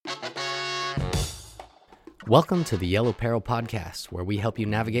Welcome to the Yellow Peril Podcast, where we help you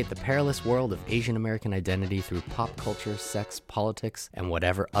navigate the perilous world of Asian American identity through pop culture, sex, politics, and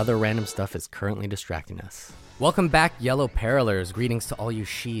whatever other random stuff is currently distracting us. Welcome back, Yellow Perilers. Greetings to all you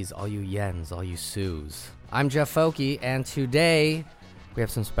Shis, all you Yens, all you Sus. I'm Jeff Foki, and today we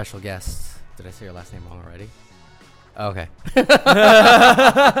have some special guests. Did I say your last name wrong already? Okay.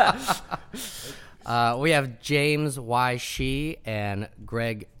 We have James Y. Shih and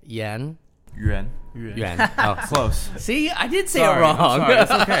Greg Yuan. Yuan. Oh, Close. See, I did say Sorry, it wrong. I'm sorry.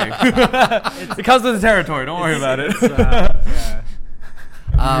 It's okay. It comes with the territory. Don't worry about it.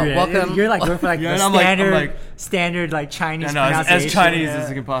 Welcome. You're like going for like Yeah, the and standard like Chinese It's pronunciation. as Chinese as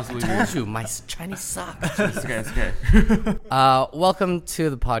it can possibly be. I told you, my Chinese sucks. It's okay. Welcome to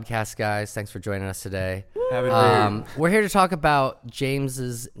the podcast, guys. Thanks for joining us today. Happy to be here. We're here to talk about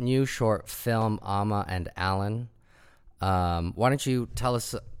James's new short film, Ahma and Alan. Why don't you tell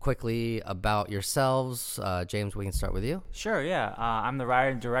us quickly about yourselves? James, we can start with you. Sure, yeah. I'm the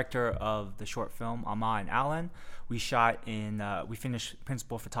writer and director of the short film Ahma and Alan. We finished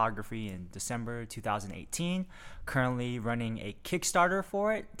principal photography in December 2018. Currently running a Kickstarter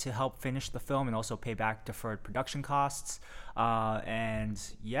for it to help finish the film and also pay back deferred production costs.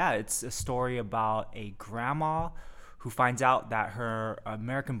 It's a story about a grandma who finds out that her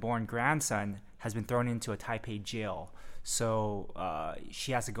American-born grandson has been thrown into a Taipei jail. So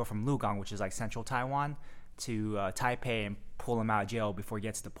she has to go from Lugang, which is like central Taiwan, to Taipei and pull him out of jail before he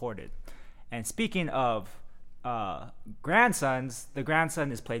gets deported. And speaking of grandsons, the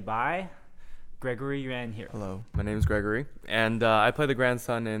grandson is played by Gregory Yuan here. Hello, my name is Gregory, and I play the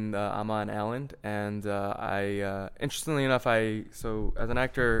grandson in Ahma and Alan. And interestingly enough, so as an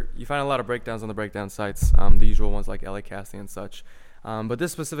actor, you find a lot of breakdowns on the breakdown sites, the usual ones like LA Casting and such. But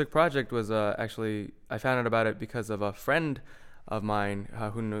this specific project was actually, I found out about it because of a friend of mine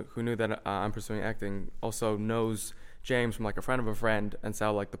who knew that I'm pursuing acting, also knows James from like a friend of a friend, and saw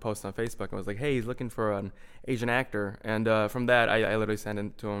like the post on Facebook and was like, hey, he's looking for an Asian actor. And from that, I literally sent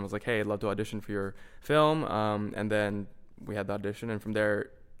it to him and was like, hey, I'd love to audition for your film. And then we had the audition, and from there,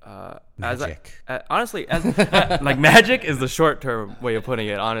 Magic. Honestly, like magic is the short term way of putting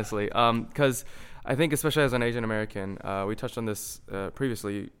it, honestly. Because I think especially as an Asian American, we touched on this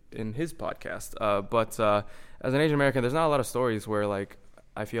previously in his podcast, but as an Asian American, there's not a lot of stories where like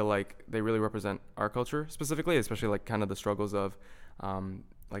I feel like they really represent our culture specifically, especially like kind of the struggles of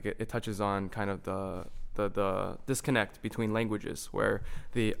like it touches on kind of the disconnect between languages, where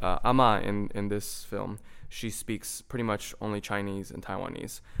the Ama in this film, she speaks pretty much only Chinese and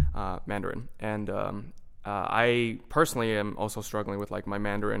Taiwanese, Mandarin, and I personally am also struggling with like my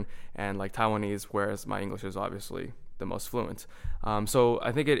Mandarin and like Taiwanese, whereas my English is obviously the most fluent. So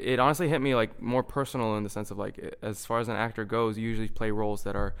I think it honestly hit me like more personal in the sense of like, as far as an actor goes, you usually play roles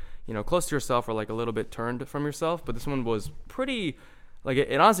that are, you know, close to yourself or like a little bit turned from yourself. But this one was pretty, like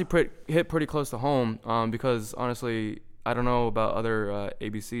it honestly hit pretty close to home, because honestly, I don't know about other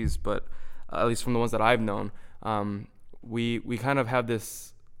ABCs, but at least from the ones that I've known, we kind of have this,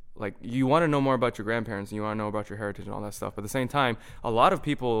 like, you want to know more about your grandparents and you want to know about your heritage and all that stuff. But at the same time, a lot of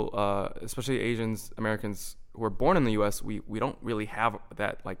people, especially Asians, Americans who are born in the U.S., we don't really have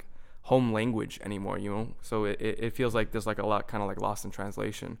that, like, home language anymore, you know? So it feels like there's, like, a lot kind of, like, lost in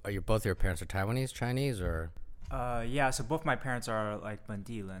translation. Are both your parents are Taiwanese, Chinese, or? So both my parents are, like,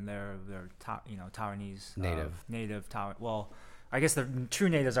 Bandilan. They're Taiwanese. Native Taiwan. Well, I guess the true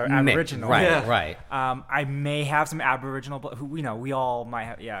natives are Aboriginal. Right, yeah. right. I may have some Aboriginal, but we all might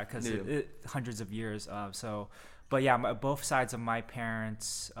have, because hundreds of years. Both sides of my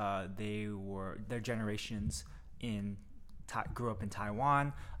parents, their generations grew up in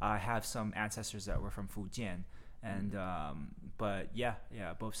Taiwan. I have some ancestors that were from Fujian, and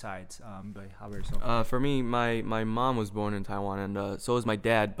both sides. But how about yourself? For me, my mom was born in Taiwan, and so was my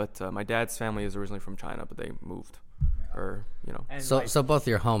dad. But my dad's family is originally from China, but they moved. So both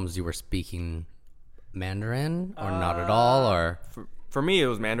your homes, you were speaking Mandarin or not at all, or? For me, it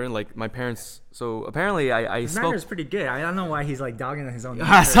was Mandarin. Like my parents. So apparently, I spoke. Mandarin's pretty good. I don't know why he's like dogging on his own.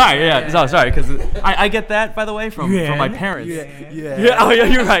 Sorry, because I get that, by the way, from my parents. Yeah. Oh yeah,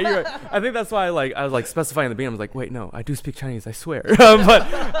 you're right. I think that's why I was like specifying in the beginning. I was like, wait, no, I do speak Chinese, I swear.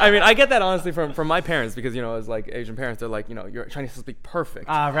 But I mean, I get that honestly from my parents, because as like Asian parents, they're like, your Chinese will speak perfect.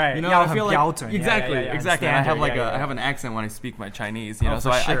 Right. I feel like exactly. Standard, I have I have an accent when I speak my Chinese.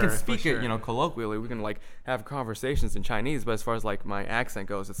 So I can speak it, colloquially. We can like have conversations in Chinese, but as far as like my accent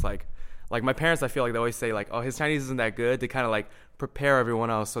goes, it's like like my parents, I feel like they always say like, oh, his Chinese isn't that good, to kind of like prepare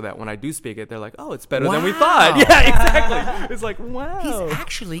everyone else so that when I do speak it, they're like, oh, it's better than we thought. Yeah, exactly. It's like, wow, he's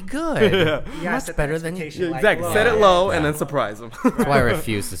actually good. Yeah, Much better than you. Yeah, exactly. Set it low and then surprise them. That's why I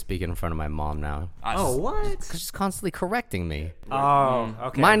refuse to speak in front of my mom now. Oh, what? Because she's constantly correcting me. Oh,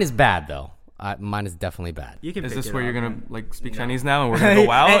 okay. Mine is bad though. Mine is definitely bad. You can Is pick this it where up, you're gonna man. like speak Chinese now and we're gonna go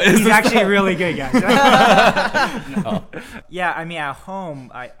wow? He's actually really good, guys. No. Yeah, I mean, at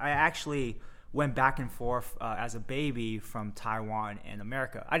home, I actually went back and forth as a baby from Taiwan and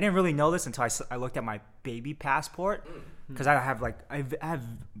America. I didn't really know this until I looked at my baby passport, because I have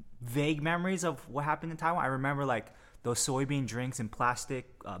vague memories of what happened in Taiwan. I remember like those soybean drinks in plastic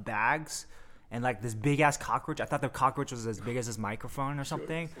bags. And like this big ass cockroach. I thought the cockroach was as big as this microphone or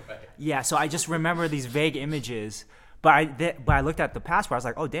something. Right. Yeah, so I just remember these vague images. But I looked at the passport. I was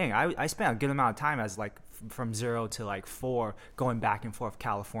like, oh dang, I spent a good amount of time as like from 0 to like 4 going back and forth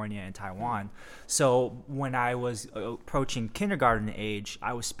California and Taiwan. So when I was approaching kindergarten age,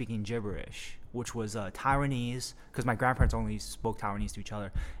 I was speaking gibberish, which was Taiwanese, because my grandparents only spoke Taiwanese to each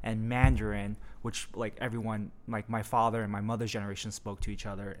other, and Mandarin, which like everyone, like my father and my mother's generation spoke to each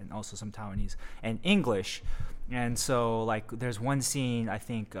other, and also some Taiwanese, and English. And so like there's one scene, I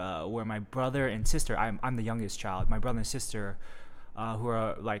think, where my brother and sister, I'm the youngest child, my brother and sister, who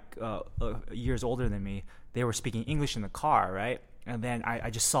are like years older than me, they were speaking English in the car, right? And then I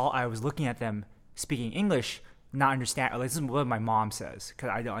was looking at them speaking English, not understand. Like, this is what my mom says, because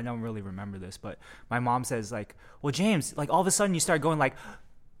I don't really remember this, but my mom says like, well, James, like all of a sudden you start going like,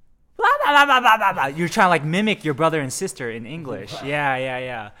 blah, blah, blah, blah, blah, blah. You're trying to like mimic your brother and sister in English.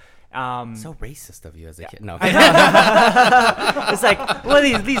 Yeah. So racist of you as a kid. No. It's like, what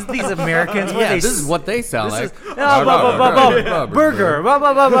are these Americans? What are they, this is what they sound like. Burger,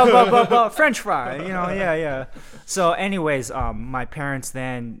 French fry. Yeah. So, anyways, my parents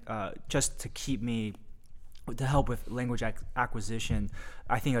then, just to keep me, to help with language acquisition,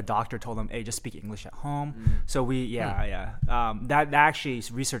 I think a doctor told them, hey, just speak English at home. So that actually,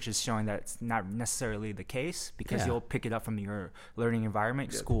 research is showing that it's not necessarily the case, because you'll pick it up from your learning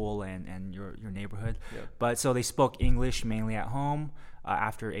environment, school and your neighborhood. But so they spoke English mainly at home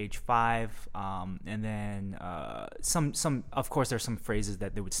after age 5, and then some of course there's some phrases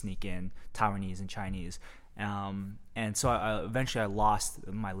that they would sneak in, Taiwanese and Chinese. And so eventually I lost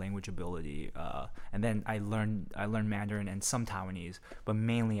my language ability, and then I learned Mandarin and some Taiwanese, but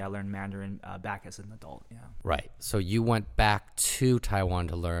mainly I learned Mandarin back as an adult. Yeah. Right. So you went back to Taiwan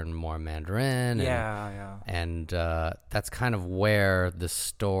to learn more Mandarin. And that's kind of where the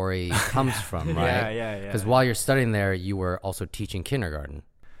story comes from, right? Yeah. Because while you're studying there, you were also teaching kindergarten.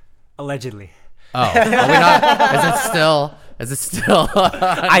 Allegedly. Oh, are we not? Is it still?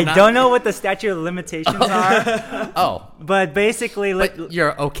 I don't know what the statute of limitations are. Oh, but basically, but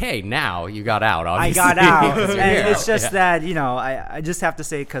you're okay now. You got out. Obviously. I got out, and it's just that I just have to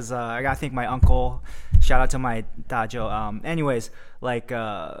say, because I gotta thank my uncle. Shout out to my dajo. Anyways,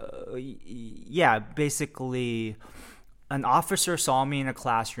 basically, an officer saw me in a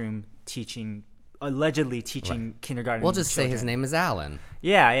classroom allegedly teaching kindergarten. We'll just children. say his name is Alan.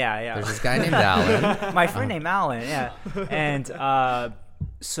 Yeah. There's this guy named Alan. My friend named Alan, yeah. And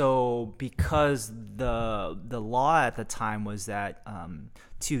so because the law at the time was that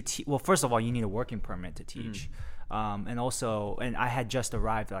well, first of all, you need a working permit to teach. And I had just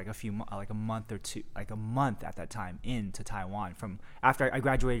arrived like a month at that time into Taiwan from after I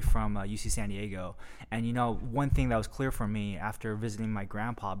graduated from UC San Diego. And one thing that was clear for me after visiting my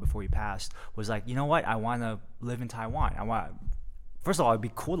grandpa before he passed was like, you know what, I want to live in Taiwan. First of all, it'd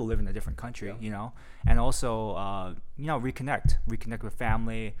be cool to live in a different country, and also reconnect with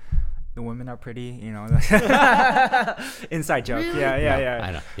family. The women are pretty, Inside joke. Yeah.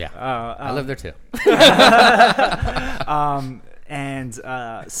 I know. Yeah. I live there too.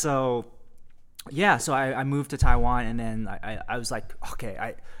 So I moved to Taiwan, and then I was like,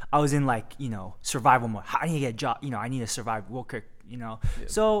 okay, I was in survival mode. I need to get a job. I need to survive real quick. Yeah.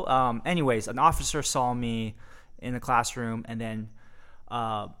 So anyways, an officer saw me in the classroom, and then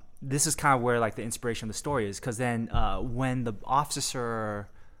this is kind of where the inspiration of the story is, because then when the officer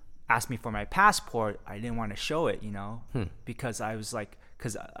asked me for my passport, I didn't want to show it, because I was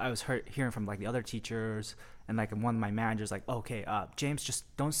hearing from the other teachers, and one of my managers okay, James, just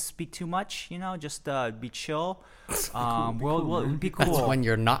don't speak too much, just be chill. We'll be cool. That's when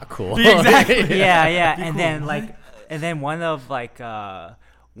you're not cool. Exactly. Yeah. And then one of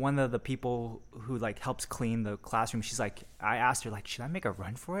the people who helps clean the classroom, she's I asked her should I make a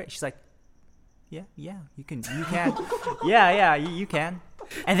run for it? She's like, yeah, you can. Yeah, you can.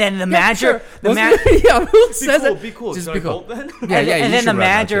 And then the manager, yeah, who says it? Be cool. Just Should be I cool. bolt then? and then the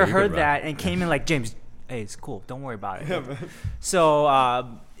manager You could heard run. that and came in like, James, hey, it's cool. Don't worry about it. Yeah, man. So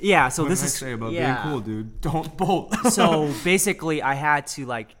so What this did I is say about yeah. being cool, dude? Don't bolt. So basically, I had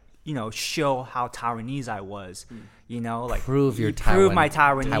to show how Taiwanese I was. Prove your my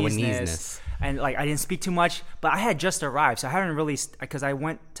Taiwaneseness. Taiwanese-ness. And I didn't speak too much, but I had just arrived, so I hadn't really because I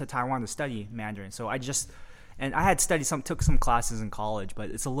went to Taiwan to study Mandarin. So I had studied took some classes in college,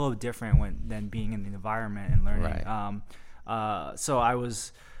 but it's a little different than being in the environment and learning. Right. So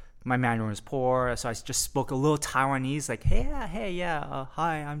my Mandarin was poor, so I just spoke a little Taiwanese, like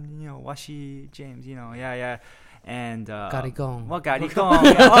hi, I'm Washi James, yeah. And Garigong. Well, garigong.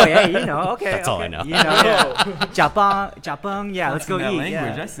 Yeah. Oh yeah, okay. That's all I know. Japang, yeah. Let's go that eat.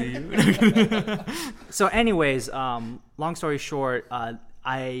 language, Yeah. I see you. So, anyways, long story short,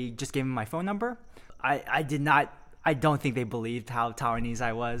 I just gave him my phone number. I don't think they believed how Taiwanese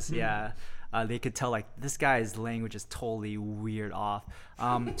I was. Yeah. They could tell this guy's language is totally weird off.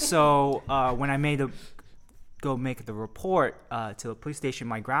 So when I go make the report to the police station,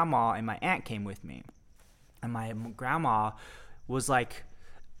 my grandma and my aunt came with me. And my grandma was like,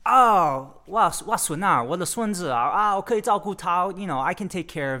 "Oh, 我孙啊，我的孙子啊，我可以照顾他, I can take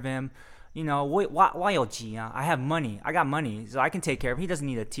care of him. 我有钱啊, I have money. I got money, so I can take care of him. He doesn't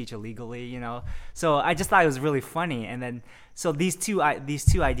need to teach illegally, So I just thought it was really funny. And then, so these two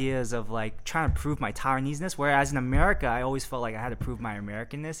ideas of trying to prove my Taiwanese-ness, whereas in America, I always felt like I had to prove my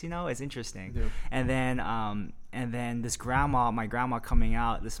American-ness, it's interesting. Yeah. And then this my grandma coming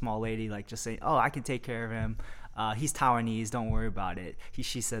out, this small lady, just saying, "Oh, I can take care of him. He's Taiwanese. Don't worry about it."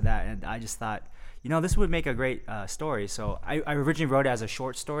 She said that, and I just thought, this would make a great story. So I originally wrote it as a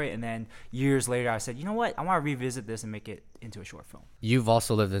short story, and then years later, I said, you know what? I want to revisit this and make it into a short film. You've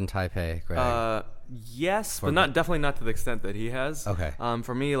also lived in Taipei, Greg. Yes, but definitely not to the extent that he has. Okay.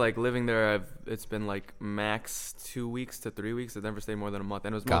 For me, living there, it's been max 2 weeks to 3 weeks. I've never stayed more than a month,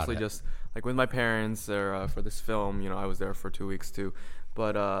 and it was mostly just with my parents or for this film. I was there for 2 weeks too,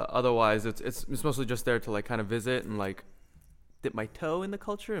 but otherwise, it's mostly just there to kind of visit and dip my toe in the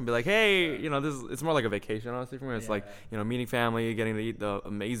culture and be like, hey, it's more like a vacation, honestly, for me. It's meeting family, getting to eat the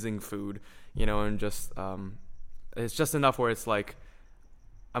amazing food, and just it's just enough where it's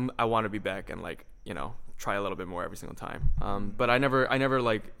I want to be back and try a little bit more every single time. But I never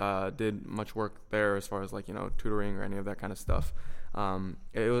did much work there as far as tutoring or any of that kind of stuff.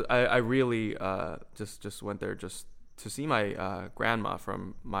 I really just went there just to see my grandma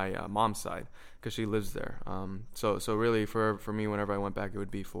from my mom's side, because she lives there. So really for me, whenever I went back, it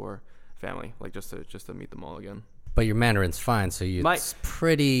would be for family, just to meet them all again. But your Mandarin's fine, so it's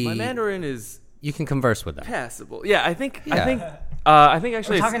pretty. My Mandarin is. You can converse with them. Passable. Yeah, I think actually. Are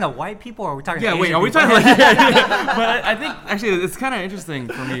we talking to white people, or are we talking? Yeah, to wait. Asian Are we people? talking But I think actually it's kind of interesting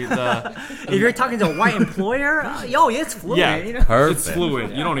for me. If you're talking to a white employer, it's fluid. Yeah, Perfect. It's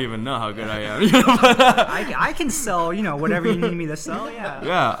fluid. You don't even know how good I am. I can sell, whatever you need me to sell. Yeah.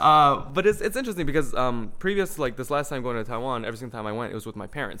 Yeah. But it's interesting because previous this last time going to Taiwan, every single time I went, it was with my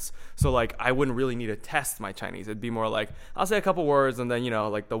parents. So I wouldn't really need to test my Chinese. It'd be more I'll say a couple words, and then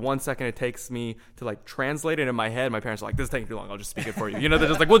the 1 second it takes me to translate it in my head, my parents are like, "This is taking too long. I'll just speak it for you." They're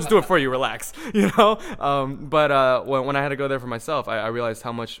just we'll just do it for you. Relax. But when I had to go there for myself, I realized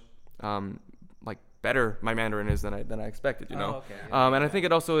how much better my Mandarin is than I expected. Oh, okay. And I think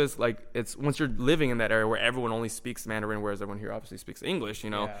it also is it's once you're living in that area where everyone only speaks Mandarin, whereas everyone here obviously speaks English.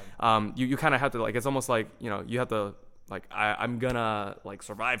 You kind of have to it's almost you have to. I'm gonna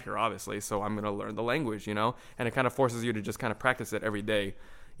survive here, obviously, so I'm gonna learn the language, and it kind of forces you to just kind of practice it every day,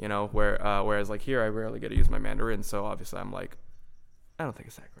 whereas here I rarely get to use my Mandarin, so obviously I'm I don't think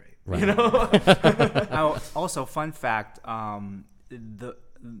it's that great, right. Also, fun fact, to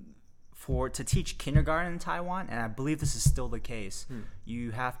teach kindergarten in Taiwan, and I believe this is still the case,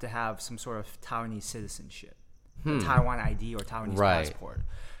 you have to have some sort of Taiwanese citizenship, Taiwan ID or Taiwanese passport.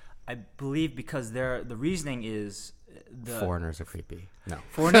 I believe because the reasoning is foreigners are creepy. No.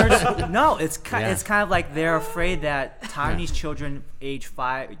 Foreigners? No, it's kind of they're afraid that Taiwanese children age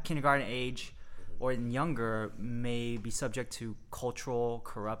 5, kindergarten age, or younger, may be subject to cultural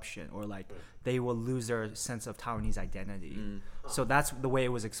corruption, or they will lose their sense of Taiwanese identity. So that's the way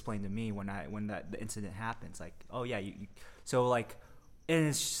it was explained to me when the incident happens. Oh yeah, and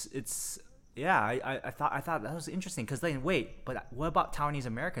it's. Yeah, I thought that was interesting, because wait, but what about Taiwanese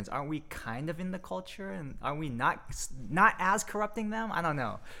Americans? Aren't we kind of in the culture, and are we not as corrupting them? I don't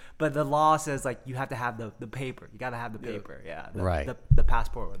know, but the law says you have to have the paper. You got to have the paper. Yeah, the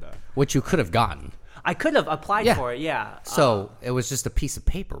passport or which you could have gotten. I could have applied for it. Yeah. So it was just a piece of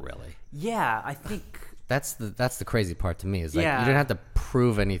paper, really. Yeah, I think That's the crazy part to me is like you didn't have to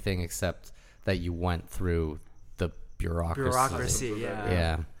prove anything except that you went through the bureaucracy.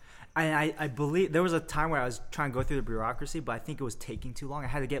 Yeah. And I believe there was a time where I was trying to go through the bureaucracy, but I think it was taking too long. I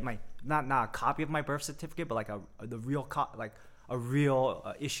had to get my not a copy of my birth certificate, but like the real a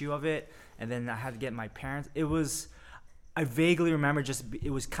real issue of it, and then I had to get my parents. I vaguely remember it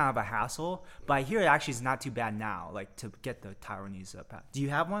was kind of a hassle, but I hear it actually is not too bad now, like to get the Taiwanese pass. Do you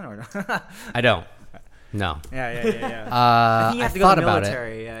have one or no? I don't. No. Yeah. I think you have to go to the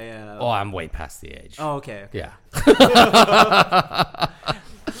military. Yeah. Oh, I'm way past the age. Oh, okay. Yeah.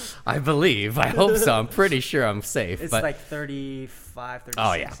 I believe. I hope so. I'm pretty sure I'm safe. It's but like 35, 36.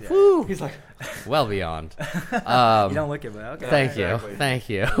 Oh, yeah. Woo. He's like, well beyond. You don't look it, but okay. Thank you. Exactly. Thank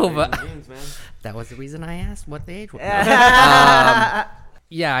you. But that was the reason I asked what the age was. Yeah,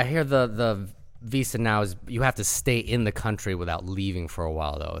 I hear the visa now is you have to stay in the country without leaving for a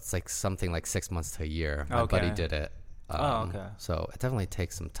while, though. It's like something like 6 months to a year. My buddy did it. Okay. So it definitely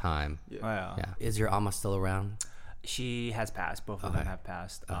takes some time. Yeah. Is your Amma still around? She has passed. Both of them have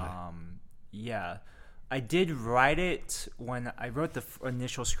passed. Okay. Yeah. I did write it when I wrote the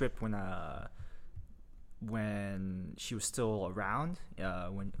initial script when she was still around.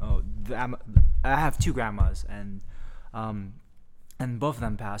 I have two grandmas and both of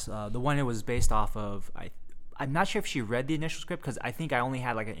them passed. The one it was based off of, I'm not sure if she read the initial script because I think I only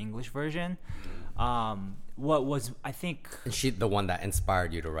had like an English version. What was I think Is she the one that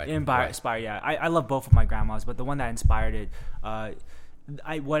inspired you to write? Inspired, yeah. I love both of my grandmas, but the one that inspired it,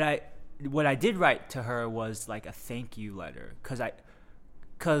 what I did write to her was like a thank you letter,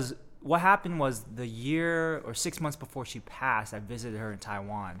 because what happened was the year or 6 months before she passed, I visited her in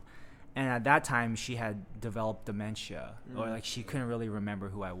Taiwan, and at that time she had developed dementia, or like she couldn't really remember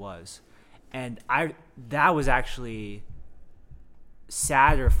who I was, and that was actually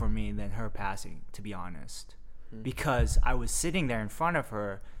sadder for me than her passing, to be honest, because I was sitting there in front of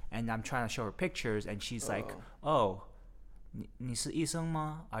her and I'm trying to show her pictures and she's like, "Oh, 你是医生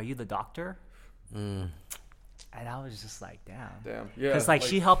吗? Are you the doctor?" And I was just like, damn. Yeah. Because like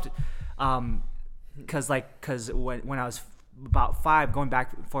she helped, because when I was about 5, going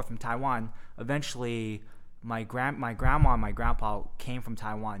back and forth from Taiwan, eventually my grandma and my grandpa came from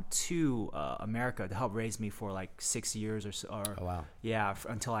Taiwan to America to help raise me for like 6 years or so. Oh wow. Yeah,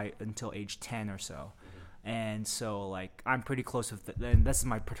 until age 10 or so. And so like I'm pretty close with and this is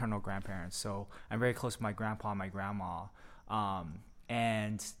my paternal grandparents, so I'm very close with my grandpa and my grandma.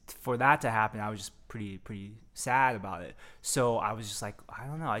 And for that to happen, I was just pretty sad about it. So I was just like, I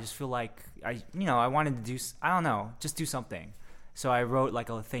don't know, I just feel like I wanted to just do something. So I wrote like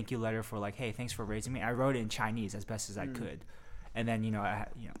a thank you letter for like, hey, thanks for raising me. I wrote it in Chinese as best as I could, and then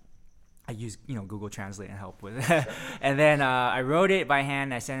I used Google Translate and help with it. And then I wrote it by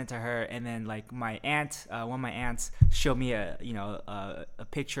hand. I sent it to her, and then like my aunt, one of my aunts, showed me a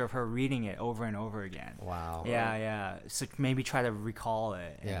picture of her reading it over and over again. Wow. Yeah. So maybe try to recall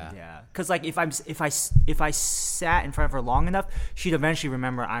it. Yeah. Yeah. Because like if I sat in front of her long enough, she'd eventually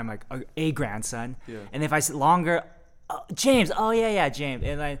remember I'm like a grandson. Yeah. And if I sit longer. James, James,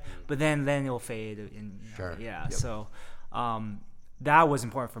 and like, but then it'll fade. And, sure. Yeah. Yep. So, that was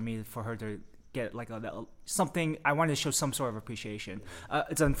important for me, for her to get like something. I wanted to show some sort of appreciation.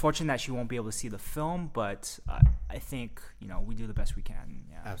 It's unfortunate that she won't be able to see the film, but I think we do the best we can.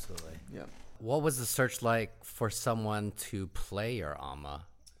 Yeah. Absolutely. Yeah. What was the search like for someone to play your Amma?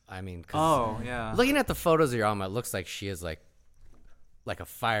 I mean, looking at the photos of your Amma, it looks like she is like a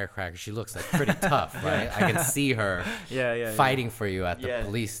firecracker. She looks like pretty tough, right? I can see her fighting for you at the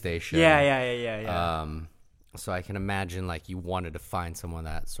police station. Yeah. So I can imagine like you wanted to find someone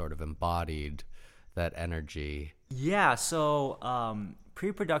that sort of embodied that energy. Yeah. So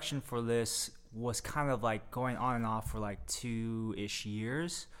pre-production for this was kind of like going on and off for like 2-ish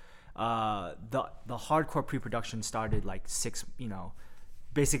years. The hardcore pre-production started like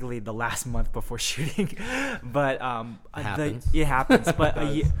basically the last month before shooting, but it happens. But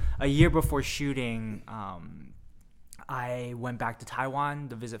a year before shooting, I went back to Taiwan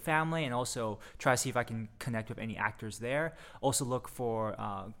to visit family and also try to see if I can connect with any actors there. Also look for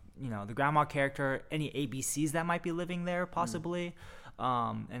the grandma character, any ABCs that might be living there possibly,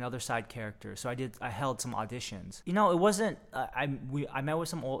 and other side characters. So I held some auditions. It wasn't. I met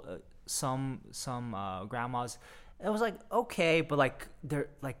with some grandmas. It was like okay, but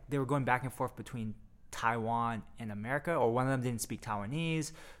they were going back and forth between Taiwan and America, or one of them didn't speak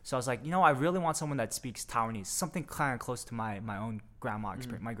Taiwanese. So I was like, I really want someone that speaks Taiwanese, something kind of close to my own grandma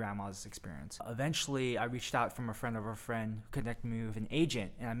experience, my grandma's experience. Eventually, I reached out from a friend of a friend who connected me with an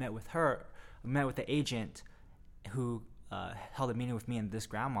agent, and I met with the agent who held a meeting with me and this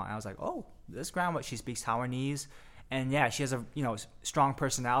grandma. And I was like, oh, this grandma, she speaks Taiwanese, and yeah, she has a strong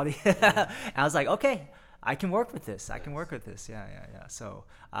personality. And I was like, okay, I can work with this. Yeah. So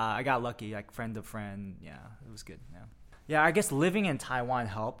I got lucky, like friend to friend. Yeah, it was good. Yeah, I guess living in Taiwan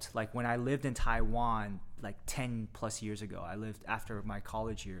helped. Like when I lived in Taiwan, like 10 plus years ago, I lived after my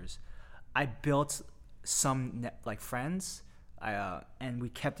college years. I built some friends, and we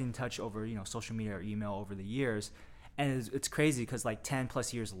kept in touch over social media or email over the years. And it's crazy because like 10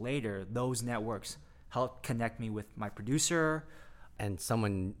 plus years later, those networks helped connect me with my producer. And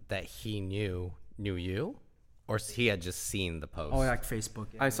someone that he knew you? Or he had just seen the post? Oh, like Facebook.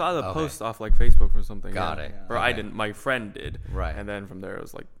 Yeah. I saw the post off like Facebook or something. Got it. Or I didn't. My friend did. Right. And then from there it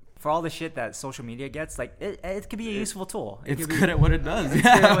was like, for all the shit that social media gets, like it could be a useful tool. It's good at what it does. It's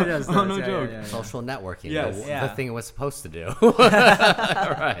good at what it does. Oh, no joke. Yeah. Social networking. Yes. The thing it was supposed to do.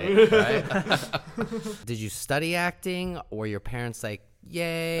 right. Did you study acting, or your parents like,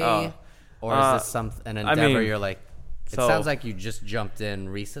 yay? Or is this an endeavor you're like, it sounds like you just jumped in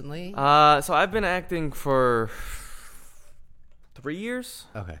recently? So I've been acting for 3 years.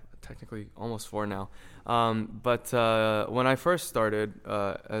 Okay. Technically almost 4 now. But when I first started,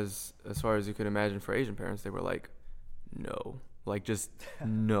 as far as you could imagine for Asian parents, they were like, no. Like, just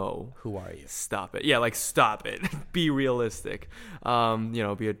no. Who are you? Stop it. Yeah, like, stop it. Be realistic. Be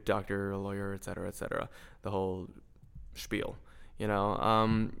a doctor, a lawyer, et cetera, the whole spiel,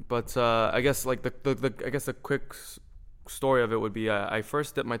 But I guess, like, the quick story of it would be I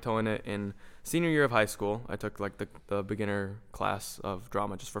first dipped my toe in it in senior year of high school. I took like the beginner class of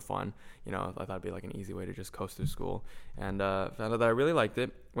drama just for fun. I thought it'd be like an easy way to just coast through school, and found out that I really liked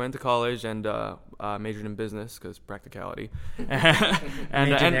it. Went to college and majored in business because practicality.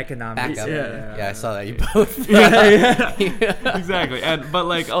 and economics. Yeah, I saw that you both. Exactly. But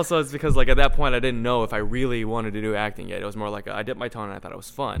like also it's because like at that point I didn't know if I really wanted to do acting yet. It was more like I dipped my toe and I thought it was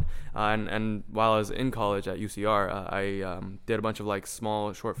fun. And while I was in college at UCR, I did a bunch of like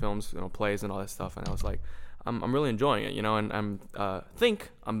small short films, plays and all that stuff, and I was like, I'm really enjoying it, and I'm think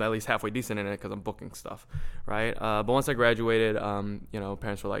I'm at least halfway decent in it because I'm booking stuff, right? But once I graduated,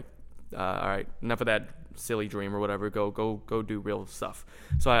 parents were like, all right, enough of that silly dream or whatever. Go do real stuff.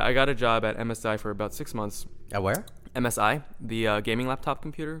 So I got a job at MSI for about 6 months. At where? MSI, the gaming laptop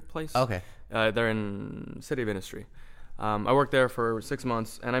computer place. Okay. They're in City of Industry. I worked there for 6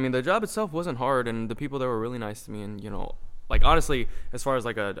 months, and I mean the job itself wasn't hard, and the people there were really nice to me, and like honestly, as far as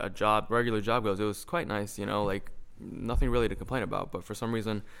like a regular job goes, it was quite nice, like nothing really to complain about. But for some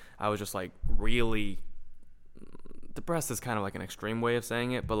reason, I was just like really depressed is kind of like an extreme way of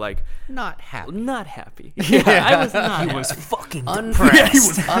saying it, but like not happy. Yeah, I was not. He was fucking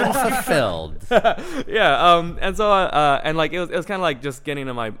unpressed, unfulfilled. And so and like it was kind of like just getting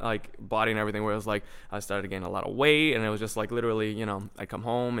to my like body and everything, where it was like I started to gain a lot of weight, and it was just like literally, I'd come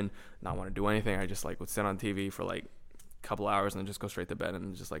home and not want to do anything. I just like would sit on TV for like couple hours and then just go straight to bed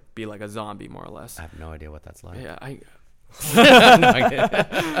and just like be like a zombie more or less. I have no idea what that's like. Yeah,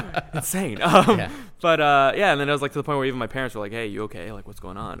 insane. But and then it was like to the point where even my parents were like, "Hey, you okay? Like, what's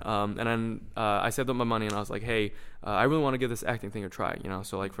going on?" And then I saved up my money and I was like, "Hey, I really want to give this acting thing a try,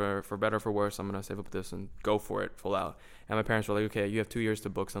 So like for better or for worse, I'm gonna save up this and go for it full out." And my parents were like, "Okay, you have 2 years to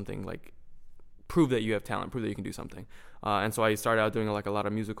book something like." Prove that you have talent, prove that you can do something. And so I started out doing like a lot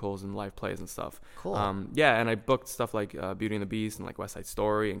of musicals and live plays and stuff. Cool. And I booked stuff like Beauty and the Beast and like West Side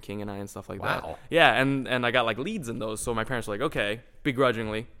Story and King and I and stuff like that. Wow. Yeah, and I got like leads in those. So my parents were like, okay,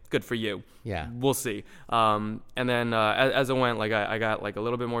 begrudgingly, good for you. Yeah. We'll see. And then as it went, like I got like a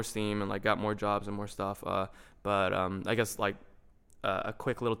little bit more steam and like got more jobs and more stuff. But I guess like a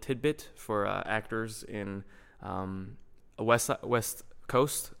quick little tidbit for actors in West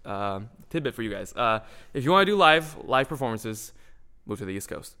Coast, tidbit for you guys. If you want to do live performances, move to the East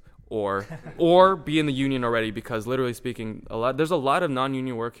Coast, or be in the union already, because literally speaking, there's a lot of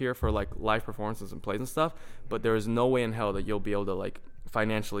non-union work here for like live performances and plays and stuff, but there is no way in hell that you'll be able to like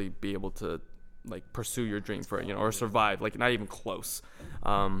financially be able to like pursue your dream for it, or survive, like not even close.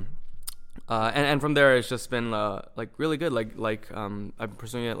 And from there it's just been like really good. Like I've been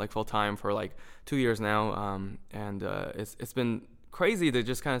pursuing it like full time for like 2 years now, and it's been crazy to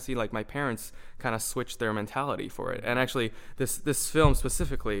just kind of see like my parents kind of switch their mentality for it. And actually this film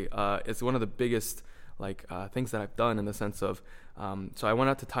specifically is one of the biggest like things that I've done, in the sense of so I went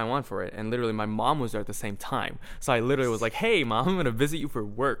out to Taiwan for it, and literally my mom was there at the same time. So I literally was like, "Hey mom, I'm gonna visit you for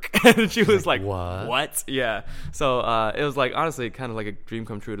work." And she was like, what? Yeah. So it was like honestly kind of like a dream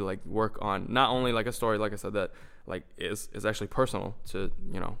come true to like work on not only like a story, like I said, that like is actually personal to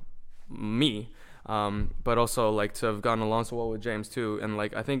me, but also like to have gotten along so well with James too. And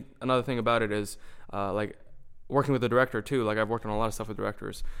like I think another thing about it is like working with the director too. Like I've worked on a lot of stuff with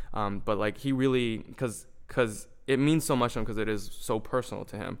directors, but like he really because it means so much to him because it is so personal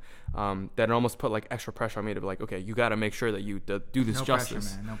to him that it almost put like extra pressure on me to be like, okay, you got to make sure that you do this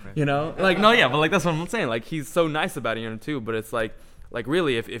justice. Pressure, man. No pressure. You know, like no, yeah, but like that's what I'm saying. Like he's so nice about it, you know, too. But it's like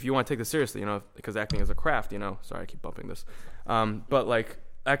really, if you want to take this seriously, you know, because acting is a craft, you know. Sorry, I keep bumping this, but like.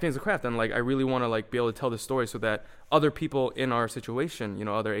 Acting is a craft, and like I really want to like be able to tell this story so that other people in our situation, you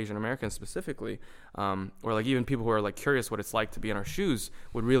know, other Asian Americans specifically, or like even people who are like curious what it's like to be in our shoes,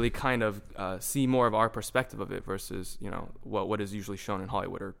 would really kind of see more of our perspective of it versus, you know, what is usually shown in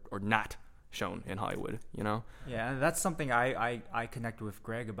Hollywood or not shown in Hollywood, you know. Yeah, that's something I connected with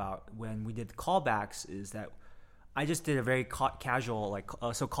Greg about when we did the callbacks. Is that I just did a very casual, like,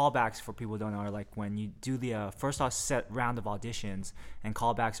 so callbacks, for people who don't know, are like when you do the first set round of auditions, and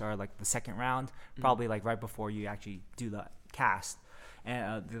callbacks are like the second round, probably like right before you actually do the cast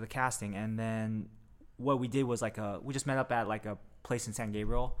and the casting. And then what we did was like we just met up at like a place in San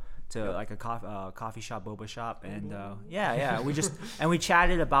Gabriel to like a coffee shop, boba shop, and we just and we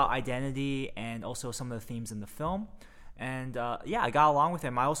chatted about identity and also some of the themes in the film. And I got along with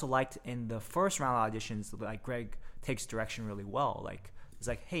him. I also liked in the first round of auditions, like Greg takes direction really well. Like it's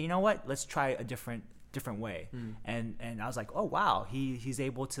like, hey, you know what? Let's try a different way. And I was like, oh wow, he's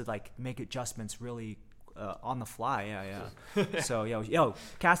able to like make adjustments really on the fly. Yeah. So yo,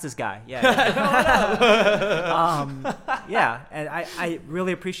 cast this guy. Yeah. And I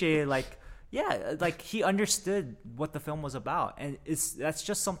really appreciated like he understood what the film was about, and that's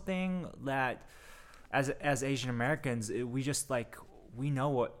just something that. As Asian Americans, we just like we know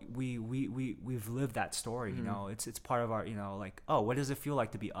what we've lived that story. You know, it's part of our, you know, like, oh, what does it feel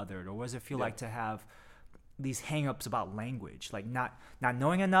like to be othered, or what does it feel like to have these hang-ups about language, like not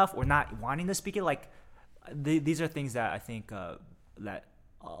knowing enough or not wanting to speak it. Like these are things that I think that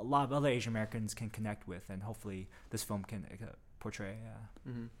a lot of other Asian Americans can connect with, and hopefully this film can portray.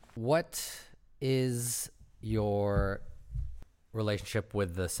 What is your relationship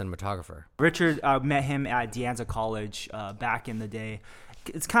with the cinematographer? Richard, met him at De Anza College back in the day.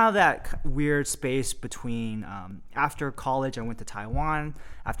 It's kind of that weird space between after college I went to Taiwan.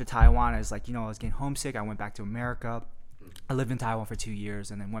 After Taiwan I was like, you know, I was getting homesick. I went back to America. I lived in Taiwan for 2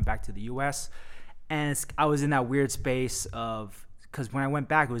 years and then went back to the US. And I was in that weird space of, because when I went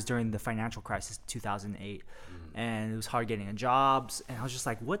back it was during the financial crisis 2008. And it was hard getting jobs, and I was just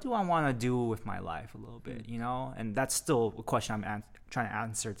like, what do I want to do with my life a little bit, you know? And that's still a question I'm trying to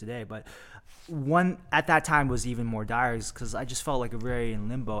answer today. But one at that time was even more dire because I just felt like very in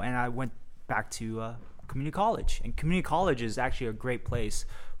limbo. And I went back to community college, and community college is actually a great place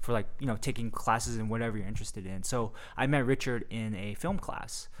for, like, you know, taking classes in whatever you're interested in. So I met Richard in a film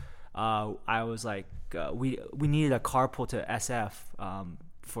class. I was like, we needed a carpool to SF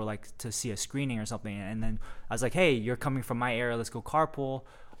for like to see a screening or something, and then I was like, hey, you're coming from my area, let's go carpool.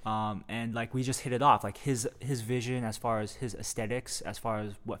 And like we just hit it off. Like his vision as far as his aesthetics, as far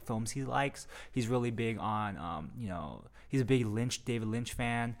as what films he likes, he's really big on you know, he's a big David Lynch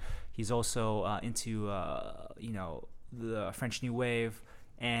fan. He's also into you know, the French New Wave,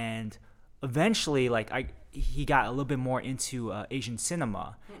 and eventually like he got a little bit more into Asian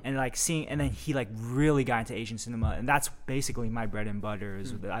cinema, and like and then he like really got into Asian cinema, and that's basically my bread and butter.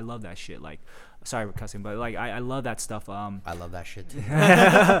 I love that shit. Like, sorry for cussing, but like I love that stuff. I love that shit too.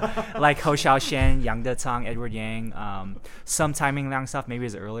 Like Ho Xiaoshen, Yang Detang, Edward Yang, some Timing Liang stuff, maybe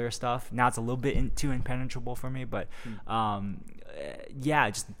his earlier stuff. Now it's a little bit too impenetrable for me, but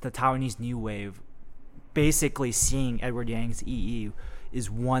just the Taiwanese New Wave. Basically, seeing Edward Yang's EE is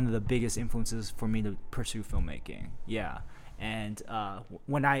one of the biggest influences for me to pursue filmmaking. Yeah. And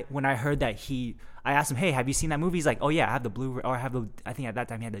when I heard that I asked him, hey, have you seen that movie? He's like, oh yeah, I have the Blu-ray, or I think at that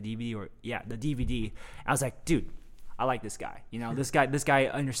time he had the DVD, the DVD. I was like, dude, I like this guy. You know, this guy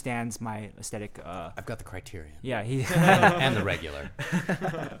understands my aesthetic. I've got the criterion. Yeah, and the regular.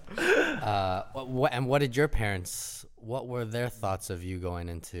 And what did your parents? What were their thoughts of you going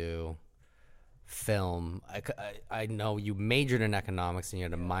into film? I know you majored in economics and you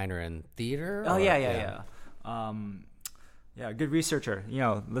had a minor in theater. Oh yeah. Yeah, good researcher. You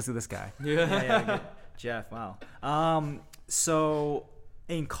know, listen to this guy. Yeah, good. Jeff. Wow. So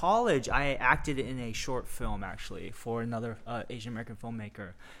in college, I acted in a short film actually for another Asian American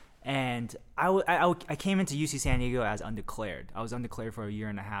filmmaker, and I came into UC San Diego as undeclared. I was undeclared for a year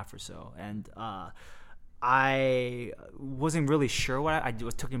and a half or so, and I wasn't really sure what I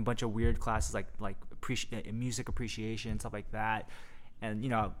was taking a bunch of weird classes like music appreciation, stuff like that, and you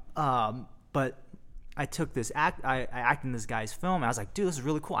know, but I took this I acted in this guy's film, and I was like, dude, this is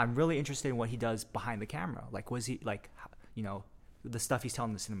really cool. I'm really interested in what he does behind the camera. Like, was he like, you know, the stuff he's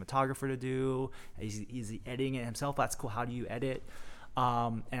telling the cinematographer to do. He's editing it himself. That's cool. How do you edit?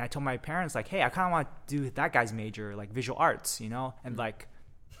 And I told my parents, like, hey, I kind of want to do that guy's major, like visual arts, you know? And like,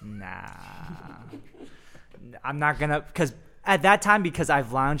 nah, I'm not gonna, because at that time, because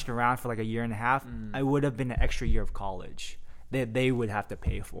I've lounged around for like a year and a half, I would have been an extra year of college that they would have to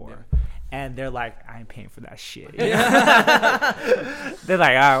pay for. Yeah. And they're like, I ain't paying for that shit. Yeah. They're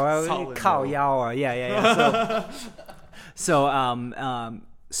like, oh, well, call y'all. Yeah. So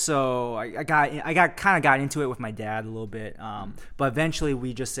I got into it with my dad a little bit, but eventually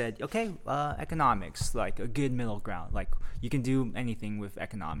we just said, okay, economics, like a good middle ground. Like you can do anything with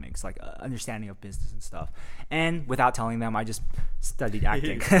economics, like understanding of business and stuff. And without telling them, I just studied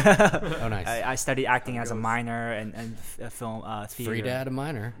acting. Oh, nice. I studied acting as a minor and film theater. Free dad, a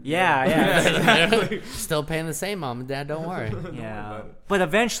minor. Yeah. Still paying the same, mom and dad. Don't worry. Yeah, but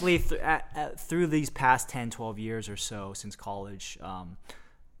eventually through these past 10, 12 years or so since college.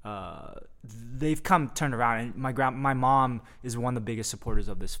 They've turned around, and my mom is one of the biggest supporters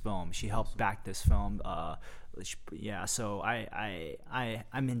of this film. She helped back this film. So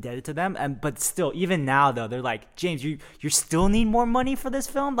I'm indebted to them. But still, even now though, they're like, James, you still need more money for this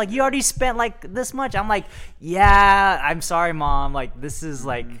film? Like you already spent like this much. I'm like, yeah, I'm sorry, Mom. Like this is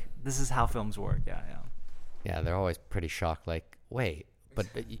how films work. Yeah, they're always pretty shocked. Like, wait. But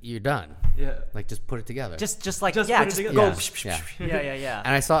you're done. Yeah. Like just put it together. Just go. Yeah.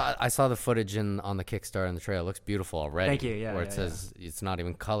 And I saw the footage on the Kickstarter and the trailer. It looks beautiful already. Thank you. Yeah. Where it says it's not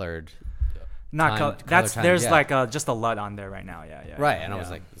even colored. There's like just a LUT on there right now. Yeah. Right. And I was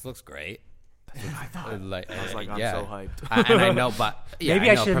like, this looks great. I was like, I'm so hyped. And I know, but maybe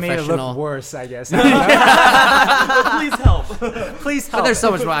I should have made it look worse, I guess. Please help. Please help. But there's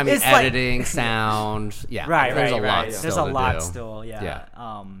so much more. I mean, It's editing, sound. Yeah. Right. There's a lot. There's a lot do. still. Yeah.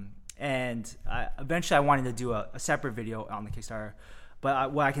 And eventually I wanted to do a separate video on the Kickstarter.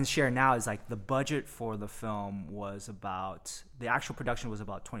 But what I can share now is like the budget for the film was the actual production was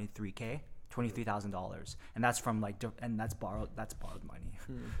about $23,000, and that's from and that's borrowed money.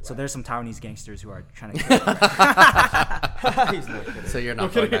 So there's some Taiwanese gangsters who are trying to He's not kidding. So you're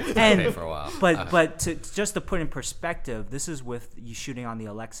not going back to Taipei for a while. But just to put in perspective, this is with you shooting on the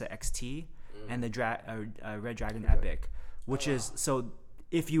Alexa XT and the Red Dragon Epic, which is, so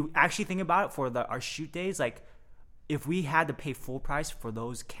if you actually think about it, for our shoot days, like if we had to pay full price for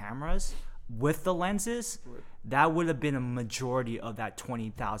those cameras with the lenses, that would have been a majority of that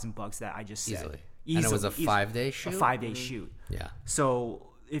 $20,000 that I just said. Easily. And it was a 5-day shoot? A 5-day shoot. Yeah. So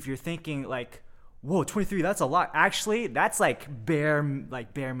if you're thinking like, whoa, 23, that's a lot. Actually, that's like bare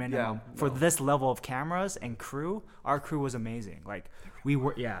minimum for this level of cameras and crew. Our crew was amazing. Like we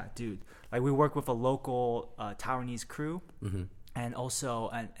worked with a local Taiwanese crew, and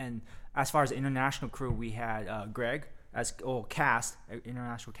also and as far as international crew, we had Greg as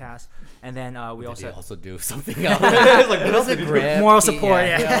international cast, and then we also do something else. Moral support,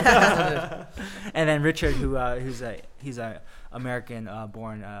 and then Richard, he's a American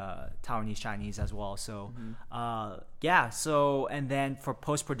born Taiwanese Chinese as well. So so and then for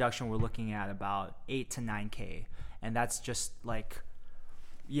post production, we're looking at about $8,000 to $9,000, and that's just like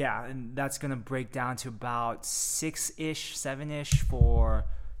and that's gonna break down to about 6-ish, 7-ish for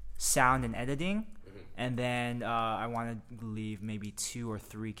sound and editing. And then I want to leave maybe $2,000 or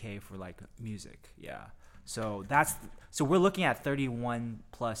 $3,000 for like music. Yeah. So we're looking at 31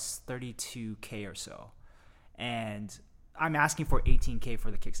 plus $32,000 or so. And I'm asking for $18,000 for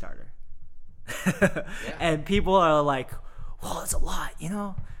the Kickstarter. And people are like, well, that's a lot, you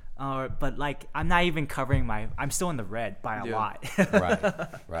know? But like, I'm not even covering I'm still in the red by a lot.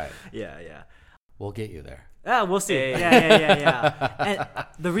 Right. Yeah. We'll get you there. We'll see. Yeah. And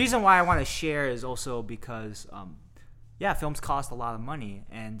the reason why I want to share is also because, films cost a lot of money,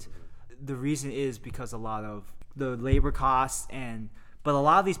 and the reason is because a lot of the labor costs, but a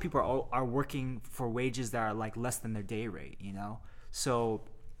lot of these people are working for wages that are like less than their day rate, you know. So,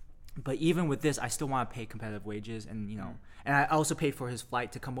 but even with this, I still want to pay competitive wages, and and I also paid for his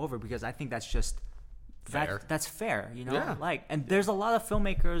flight to come over because I think that's just. That's fair, you know. Yeah. And there's a lot of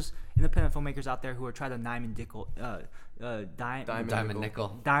independent filmmakers out there who are trying to diamond nickel.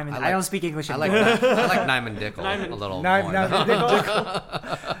 I don't speak English. I like diamond nickel a little more.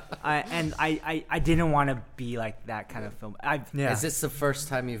 And I didn't want to be like that kind of film. Is this the first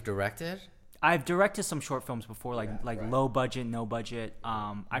time you've directed? I've directed some short films before, low budget, no budget.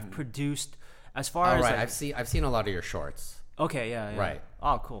 I've produced as far as I've seen a lot of your shorts. Okay, yeah. Right.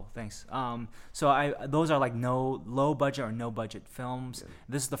 Oh, cool. Thanks. So those are like low budget or no budget films. Yeah.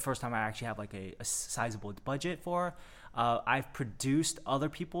 This is the first time I actually have like a sizable budget for. I've produced other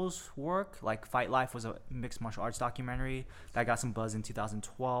people's work. Like Fight Life was a mixed martial arts documentary that got some buzz in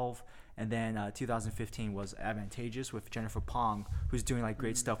 2012. And then 2015 was Advantageous with Jennifer Pong, who's doing like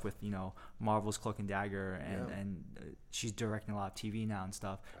great stuff with, Marvel's Cloak and Dagger. And she's directing a lot of TV now and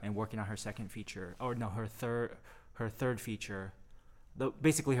stuff, and working on her second feature. Or no, her third feature.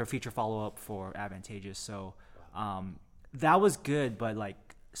 Basically her feature follow-up for Advantageous. So that was good, but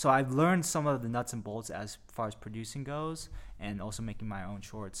so I've learned some of the nuts and bolts as far as producing goes, and also making my own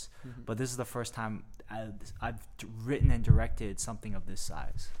shorts. Mm-hmm. But this is the first time I've written and directed something of this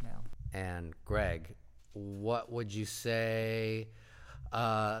size now. And Greg, what would you say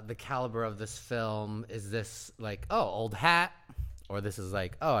the caliber of this film? Is this like, old hat, or this is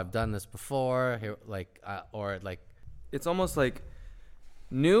like, I've done this before, here, or like, it's almost like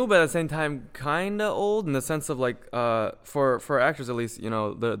new, but at the same time kind of old, in the sense of like for actors at least,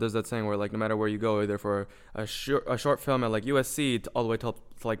 there's that saying where like no matter where you go, either for a short film at like USC all the way to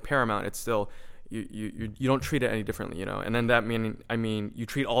like Paramount, it's still you don't treat it any differently, and then that mean you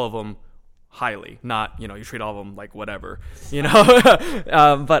treat all of them highly, not you treat all of them like whatever,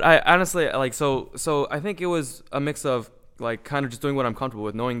 but I honestly like so I think it was a mix of like kind of just doing what I'm comfortable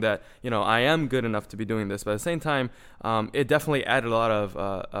with, knowing that I am good enough to be doing this, but at the same time it definitely added a lot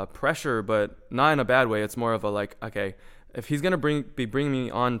of pressure, but not in a bad way. It's more of a like, okay, if he's gonna be bringing me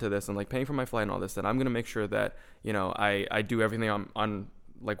on to this and like paying for my flight and all this, then I'm gonna make sure that I do everything on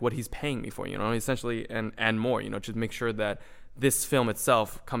like what he's paying me for, essentially, and more, to make sure that this film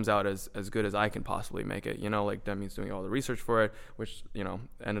itself comes out as good as I can possibly make it. Like that means doing all the research for it, which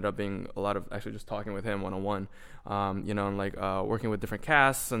ended up being a lot of actually just talking with him one-on-one, and like working with different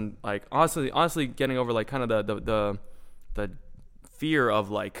casts, and like honestly getting over like kind of the fear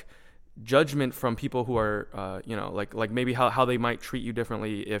of like judgment from people who are like maybe how they might treat you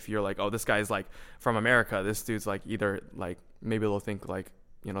differently if you're like, this guy's like from America, this dude's like either like maybe they'll think like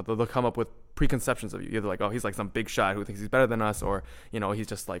they'll come up with preconceptions of you, either like, he's like some big shot who thinks he's better than us, or he's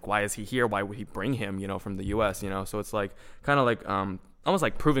just like, why is he here, why would he bring him from the US, so it's like kind of like almost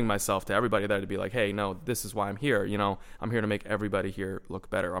like proving myself to everybody there, to be like, hey, no, this is why I'm here, I'm here to make everybody here look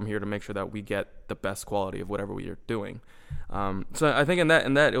better, I'm here to make sure that we get the best quality of whatever we are doing. So I think in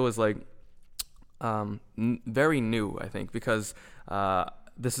that it was like very new, I think, because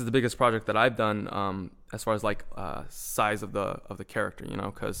this is the biggest project that I've done as far as like size of the character,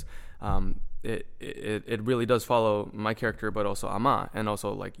 because it really does follow my character, but also Ahma, and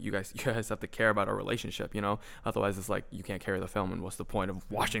also like you guys have to care about our relationship, otherwise it's like you can't carry the film, and what's the point of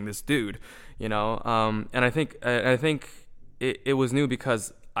watching this dude, and I think it was new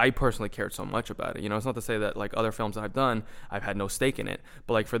because I personally cared so much about it. It's not to say that like other films that I've done, I've had no stake in it.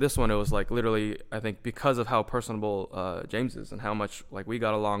 But like for this one, it was like literally, I think because of how personable James is and how much like we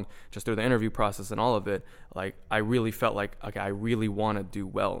got along just through the interview process and all of it, like I really felt like, okay, I really want to do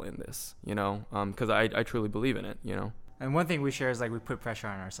well in this, because I truly believe in it, And one thing we share is like we put pressure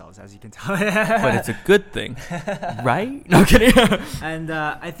on ourselves, as you can tell. But it's a good thing, right? No kidding. And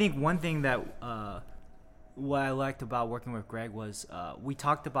I think one thing that what I liked about working with Greg was we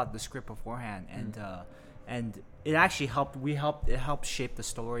talked about the script beforehand, and it actually helped. It helped shape the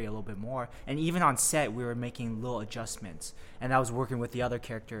story a little bit more. And even on set, we were making little adjustments. And I was working with the other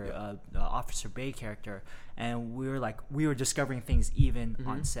character, the Officer Bay character, and we were discovering things even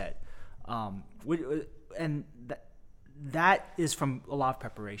on set. And that is from a lot of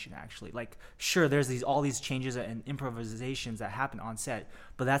preparation, actually. Like, sure, there's all these changes and improvisations that happen on set,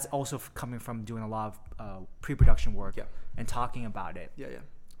 but that's also coming from doing a lot of pre-production work and talking about it.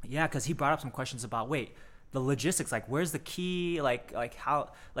 Yeah, because he brought up some questions about, the logistics, like where's the key, like how,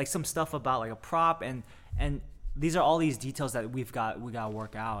 like some stuff about like a prop, and these are all these details that we got to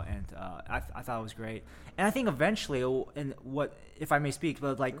work out, and I thought it was great. And I think eventually, and what, if I may speak,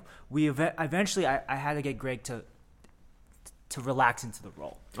 but like eventually I had to get Greg to relax into the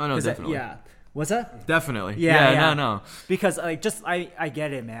role. Oh no, definitely. What's that? Definitely. Yeah. No. Because like I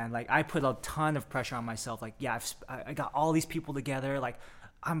get it, man. Like I put a ton of pressure on myself. Like I got all these people together. Like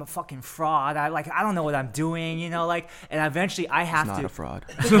I'm a fucking fraud. I don't know what I'm doing. And eventually I have to. Not a fraud.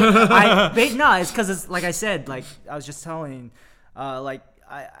 No, it's because it's like I said. Like I was just telling,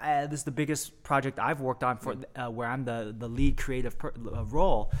 this is the biggest project I've worked on for where I'm the lead creative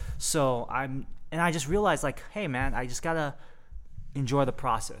role. So I just realized like, hey man, I just gotta enjoy the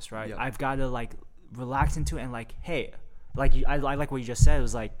process, right? Yep. I've got to like relax into it, and like, hey, like I like what you just said. It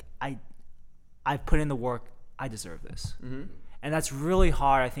was like I put in the work. I deserve this, and that's really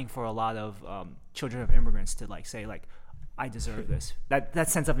hard, I think, for a lot of children of immigrants to like say like, I deserve this. That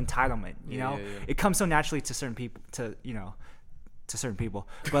sense of entitlement, you know, it comes so naturally to certain people to to certain people,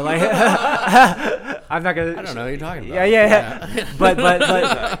 but like I'm not gonna. I don't know what you're talking about. Yeah. but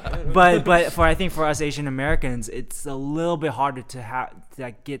I think for us Asian Americans, it's a little bit harder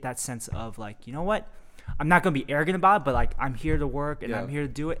to get that sense of like, you know what, I'm not gonna be arrogant about it, but like I'm here to work and I'm here to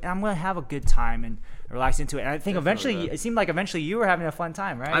do it, and I'm gonna have a good time and relax into it. And I think it seemed like eventually you were having a fun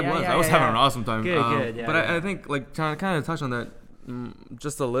time, right? I was having an awesome time. Good. Yeah, but I think like kind of touch on that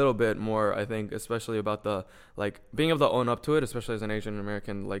just a little bit more. I think especially about the like being able to own up to it, especially as an Asian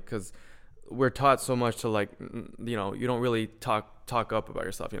American, like because we're taught so much to like, you know, you don't really talk up about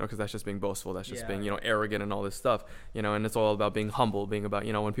yourself, you know, because that's just being boastful, that's just being, you know, arrogant and all this stuff, you know, and it's all about being humble, being about,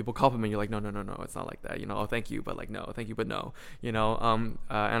 you know, when people compliment you, like, no, it's not like that, you know, oh, thank you, but like, no, thank you, but no, you know,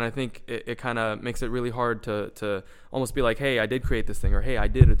 and I think it kind of makes it really hard to almost be like, hey, I did create this thing, or hey, I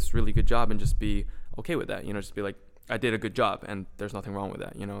did this really good job, and just be okay with that, you know, just be like, I did a good job, and there's nothing wrong with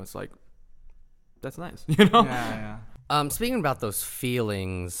that, you know, it's like, that's nice, you know? Yeah. Speaking about those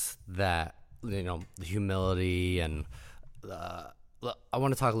feelings that, you know, the humility and I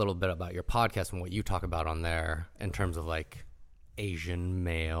want to talk a little bit about your podcast and what you talk about on there in terms of like Asian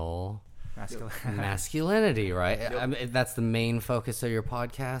male masculinity, right? Yep. I mean, that's the main focus of your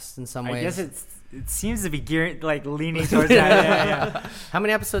podcast in some ways. I guess it seems to be leaning towards that. Yeah. How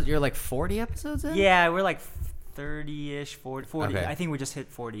many episodes? You're like 40 episodes in? Yeah, we're like 30-ish, 40. Okay. I think we just hit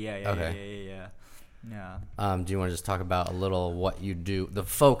 40. Yeah. Do you want to just talk about a little what you do, the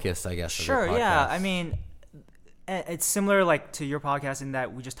focus, I guess? Sure. Of your podcast? Yeah. I mean, it's similar like to your podcast in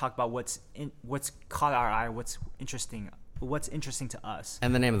that we just talk about what's caught our eye, what's interesting to us.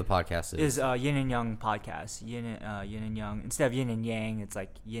 And the name of the podcast is Yin and Yang podcast. Yin and Yang. Instead of Yin and Yang, it's like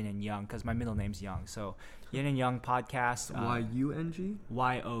Yin and Yang because my middle name's Young. So Yin and Yang podcast. Y-U-N-G?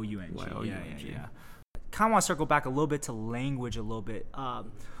 Y-O-U-N-G. Yeah. Kind of want to circle back a little bit to language a little bit.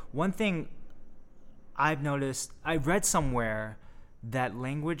 One thing I've noticed, I read somewhere that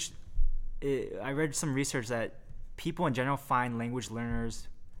I read some research that people in general find language learners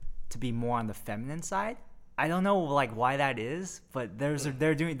to be more on the feminine side. I don't know like why that is, but they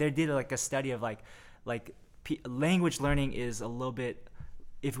did like a study of like language learning is a little bit,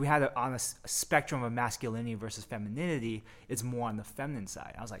 if we had on a spectrum of masculinity versus femininity, it's more on the feminine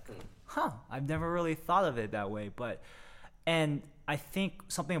side. I was like, I've never really thought of it that way, and I think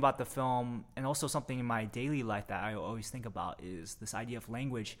something about the film and also something in my daily life that I always think about is this idea of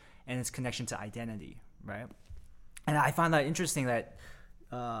language and its connection to identity, right? And I find that interesting that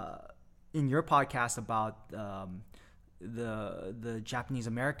in your podcast about the Japanese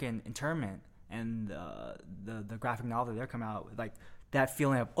American internment and the graphic novel that they're coming out with, like that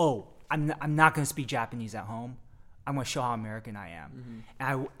feeling of, I'm not going to speak Japanese at home. I'm going to show how American I am.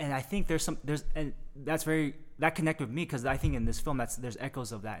 Mm-hmm. And I think and that connected with me because I think in this film there's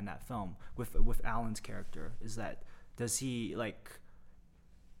echoes of that in that film with Alan's character. Is that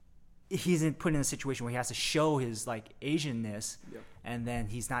he's put in a situation where he has to show his like Asianness, and then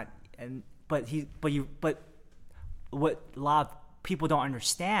he's not, but what a lot of people don't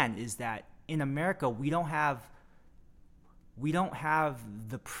understand is that in America we don't have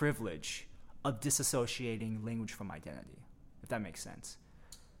the privilege of disassociating language from identity, if that makes sense.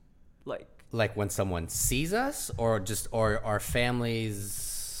 Like when someone sees us, or our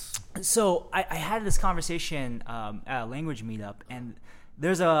families. So I had this conversation at a language meetup, and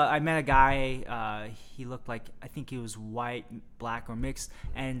I met a guy. He looked like, I think he was white, black, or mixed,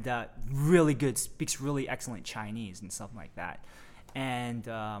 and really good, speaks really excellent Chinese and stuff like that. And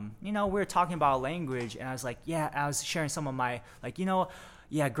we were talking about language, and I was like, I was sharing some of my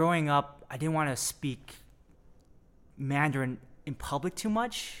growing up, I didn't want to speak Mandarin in public too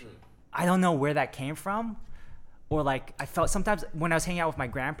much. I don't know where that came from. Or like I felt sometimes when I was hanging out with my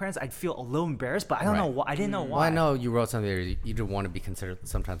grandparents, I'd feel a little embarrassed, but I don't know why. I didn't know why. Well, I know you wrote something there. You didn't want to be considered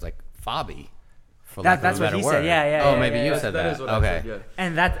sometimes like fobby. That's what he said. Yeah. Maybe you said that. Okay. Said,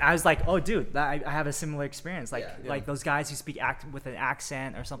 and I was like, oh, dude, I have a similar experience. Like those guys who speak with an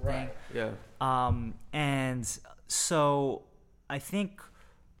accent or something. Right. Yeah. And so I think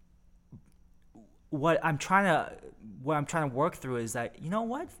what I'm trying to work through is that, you know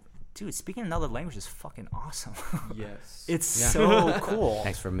what? Dude, speaking another language is fucking awesome. Yes. It's so cool.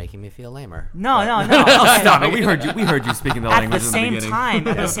 Thanks for making me feel lamer. No. Oh, stop it. We heard you speaking the language at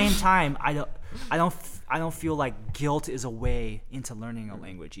the same time, I don't feel like guilt is a way into learning a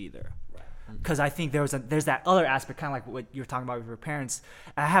language either. Because I think there's that other aspect, kind of like what you were talking about with your parents.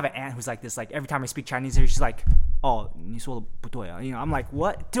 I have an aunt who's like this. Like every time I speak Chinese, she's like, oh, 你说的不对啊. I'm like,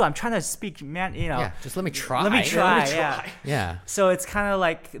 what? Dude, I'm trying to speak, man, Yeah, just let me try. Let me try, yeah. Yeah. So it's kind of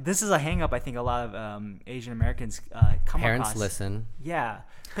like, this is a hang up I think a lot of Asian Americans come Parents across. listen. Yeah.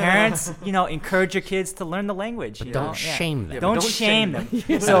 Parents, encourage your kids to learn the language. But don't shame them. Don't shame them.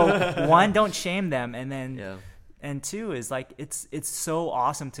 So one, don't shame them, and then and two is like it's so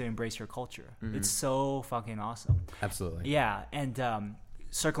awesome to embrace your culture. It's so fucking awesome. Absolutely. Yeah, and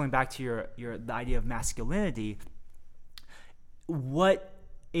circling back to the idea of masculinity, what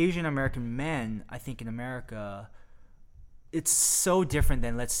Asian American men, I think in America, it's so different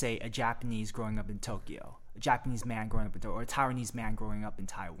than, let's say, a Japanese growing up in Tokyo, a Japanese man growing up in Tokyo, or a Taiwanese man growing up in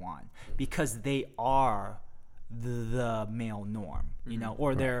Taiwan, because they are the male norm,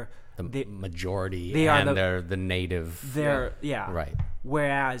 or they're the majority, they're the native. Right.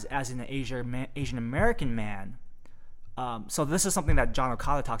 Whereas as an Asian American man, so this is something that John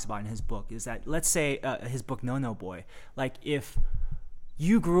Okada talks about in his book, is that, let's say his book No No Boy, like if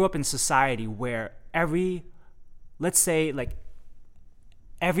you grew up in society where let's say like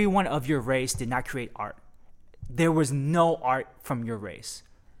everyone of your race did not create art, there was no art from your race.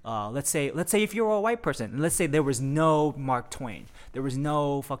 Let's say if you were a white person, and let's say there was no Mark Twain, there was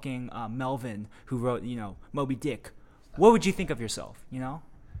no fucking Melvin who wrote Moby Dick, what would you think of yourself?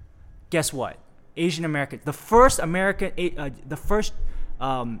 Guess what? Asian American, the first I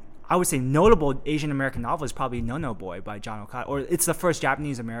would say notable Asian American novel is probably No No Boy by John Okada, or it's the first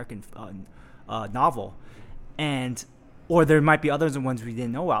Japanese American novel, or there might be other ones we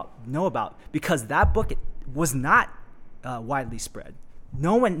didn't know about, because that book was not widely spread.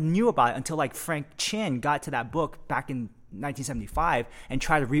 No one knew about it until like Frank Chin got to that book back in 1975 and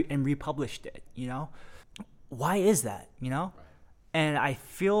tried to republished it. Why is that? And I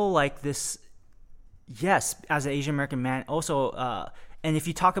feel like this. Yes, as an Asian American man, also, and if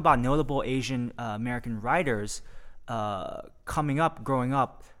you talk about notable Asian American writers growing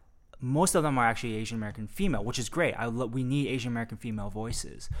up, most of them are actually Asian American female, which is great. We need Asian American female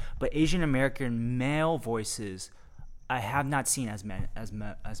voices, but Asian American male voices, I have not seen as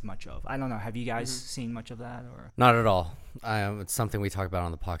much of. I don't know. Have you guys seen much of that, or not at all? It's something we talk about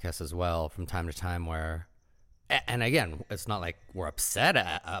on the podcast as well from time to time, where. And again, it's not like we're upset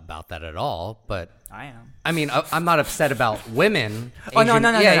about that at all, but I am. I mean, I'm not upset about women. Oh,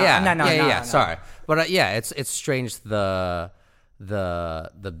 no. Sorry, but it's strange the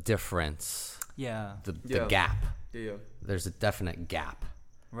difference. Yeah. The gap. Yeah. There's a definite gap,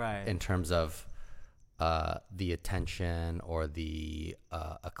 right, in terms of the attention or the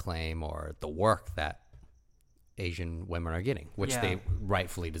acclaim or the work that Asian women are getting, which they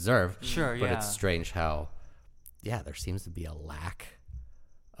rightfully deserve. Sure, but it's strange how. Yeah, there seems to be a lack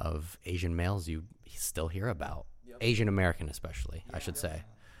of Asian males you still hear about. Yep. Asian American especially, I should say.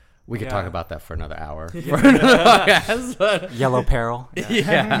 We could talk about that for another hour. Yellow Peril.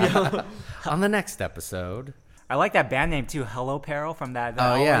 Yeah. On the next episode. I like that band name too, Hello Peril, from that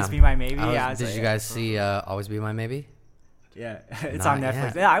Always Be My Maybe. Did you guys see Always Be My Maybe? Yeah, it's on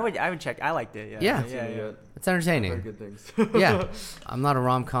Netflix. Yeah, I would check. I liked it. Yeah. It's entertaining. Very good things. Yeah, I'm not a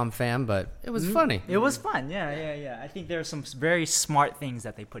rom-com fan, but it was funny. It was fun. Yeah. I think there's some very smart things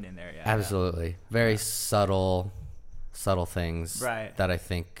that they put in there. Yeah, absolutely. Very subtle things that I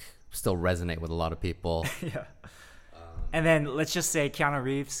think still resonate with a lot of people. Yeah. And then let's just say Keanu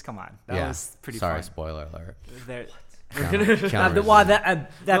Reeves. Come on, that was pretty. Sorry, fun. spoiler alert.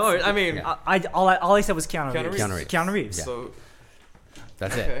 All I said was Keanu Reeves. Yeah. So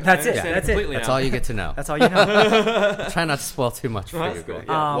that's it. That's it. Yeah. That's it. That's all you get to know. That's all you know. Try not to spoil too much for you. Cool.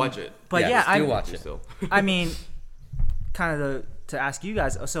 Yeah, watch it. But do watch it. I mean, kind of to ask you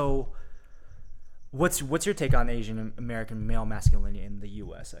guys. So, what's your take on Asian American male masculinity in the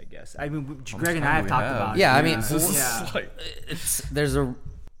U.S.? I guess. I mean, Greg and I have talked about. Yeah, I mean,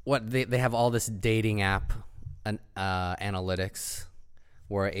 they have all this dating app analytics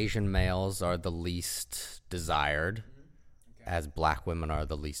where Asian males are the least desired, as black women are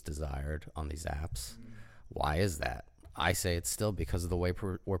the least desired on these apps. Why is that? I say it's still because of the way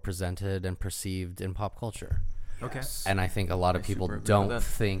we're presented and perceived in pop culture. Okay. And I think a lot of people don't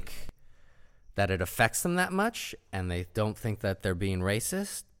think that it affects them that much, and they don't think that they're being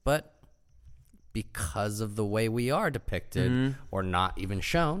racist, but because of the way we are depicted or not even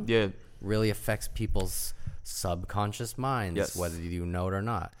shown, really affects people's subconscious minds, whether you know it or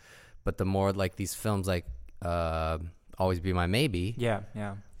not. But the more like these films like Always Be My Maybe,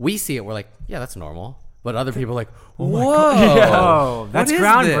 we see it, we're like, yeah, that's normal. But other people are like, whoa, that's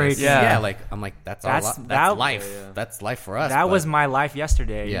groundbreaking. Yeah, like I'm like, that's life. Yeah. That's life for us. That was my life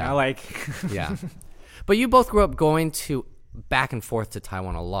yesterday. Yeah. You know, like yeah. But you both grew up going to back and forth to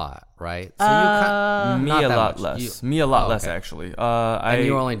Taiwan a lot, right? So me a lot less. Me a lot less, actually. And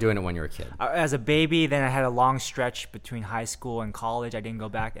you were only doing it when you were a kid. As a baby, then I had a long stretch between high school and college. I didn't go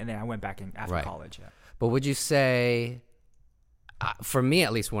back, and then I went back in after college. Yeah. But would you say, for me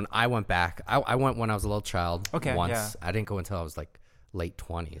at least, when I went back, I went when I was a little child once. Yeah. I didn't go until I was like late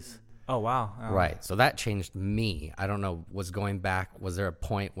 20s. Oh, wow. Oh. Right. So that changed me. I don't know, was there a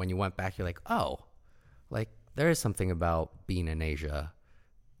point when you went back, you're like, oh, like there is something about being in Asia.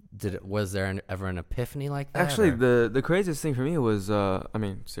 Was there ever an epiphany like that? Actually, the craziest thing for me was, I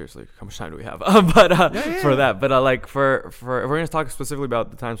mean, seriously, how much time do we have? For that. But like for if we're going to talk specifically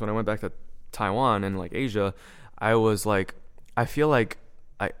about the times when I went back to Taiwan and like Asia, I was like, I feel like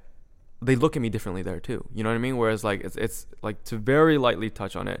they look at me differently there too. You know what I mean? Whereas like it's like, to very lightly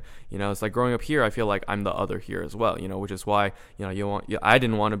touch on it, you know, it's like growing up here, I feel like I'm the other here as well, you know, which is why, you know, I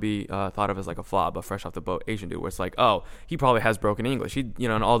didn't want to be thought of as like a flob, a fresh off the boat Asian dude, where it's like, oh, he probably has broken English, he, you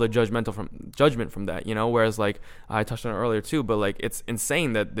know, and all the judgment from that, you know, whereas like I touched on it earlier too, but like it's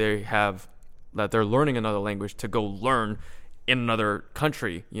insane that they're learning another language to go learn in another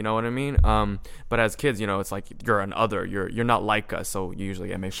country, you know what I mean? But as kids, you know, it's like you're an other. You're not like us, so you usually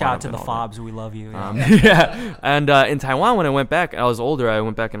get made fun of. Shout out to the fobs, we love you. Yeah. And in Taiwan, when I went back, I was older. I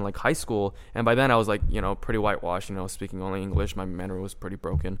went back in like high school, and by then I was like, you know, pretty whitewashed. You know, speaking only English. My Mandarin was pretty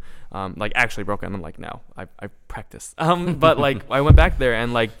broken, like actually broken. I'm like now I practiced. But like I went back there,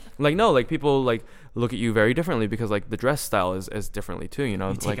 and like no, like people like look at you very differently because like the dress style is differently too, you know.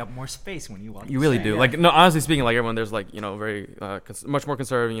 You take like, up more space when you walk. You really do. Yeah. Like, no, honestly speaking, like everyone there's like, you know, very much more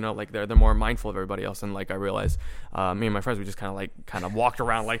conservative, you know, like they're more mindful of everybody else. And like I realized me and my friends, we just kind of walked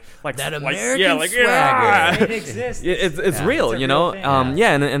around like that American swagger. Yeah. It exists. It's real, you know.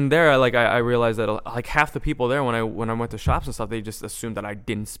 And there like I realized that like half the people there when I went to shops and stuff, they just assumed that I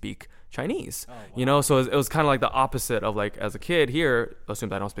didn't speak Chinese. Oh, wow. You know, so it was kind of like the opposite of like, as a kid here,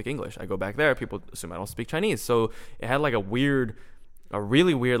 assumed I don't speak English. I go back there, people assume I don't speak Chinese. So it had like a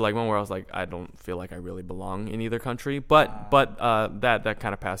really weird like one where I was like, I don't feel like I really belong in either country. But that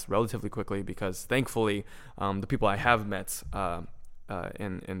kind of passed relatively quickly because thankfully the people I have met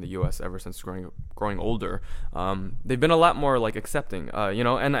in the U.S. ever since growing older, they've been a lot more like accepting, you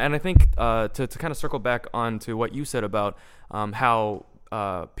know. And I think to kind of circle back on to what you said about how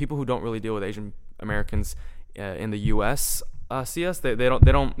people who don't really deal with Asian Americans in the U.S. See us, they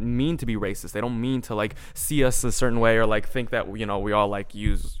don't mean to be racist. They don't mean to like see us a certain way or like think that, you know, we all like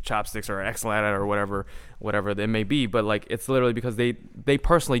use chopsticks or are excellent at it or whatever it may be. But like it's literally because they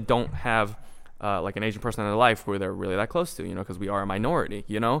personally don't have like an Asian person in their life who they're really that close to, you know, because we are a minority,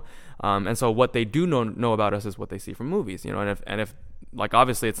 you know. And so what they do know about us is what they see from movies, you know. And if like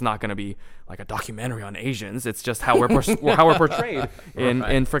obviously it's not going to be like a documentary on Asians, it's just how we're portrayed in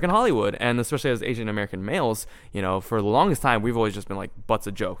freaking Hollywood. And especially as Asian American males, you know, for the longest time we've always just been like butts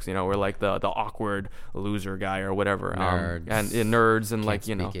of jokes, you know. We're like the awkward loser guy or whatever, nerds and like,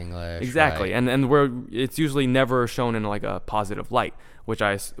 you know, English, exactly, right. and it's usually never shown in like a positive light, which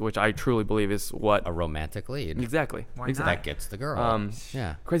I truly believe is what a romantic lead exactly that gets the girl.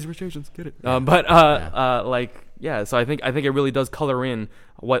 Yeah, Crazy Rich Asians, get it. Like yeah, so I think it really does color in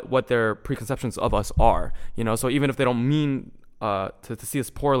what their preconceptions of us are, you know. So even if they don't mean to see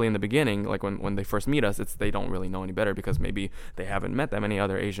us poorly in the beginning, like when they first meet us, they don't really know any better because maybe they haven't met that many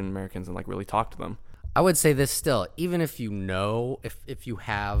other Asian Americans and like really talked to them. I would say this still, even if you know, if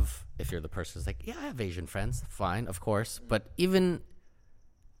you're the person who's like, yeah, I have Asian friends, fine, of course, but even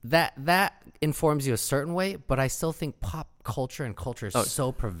that informs you a certain way, but I still think pop culture and culture is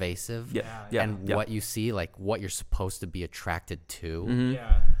so pervasive. What you see, like what you're supposed to be attracted to. Mm-hmm.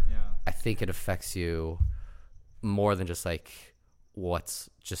 I think it affects you more than just like what's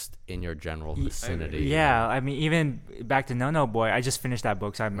just in your general vicinity. Yeah, I mean, even back to No Boy, I just finished that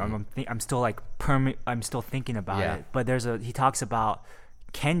book, so I'm still like I'm still thinking about it. But he talks about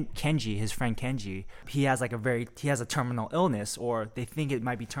Kenji, his friend Kenji. He has like he has a terminal illness, or they think it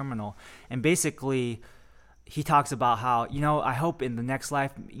might be terminal, and basically he talks about how, you know, I hope in the next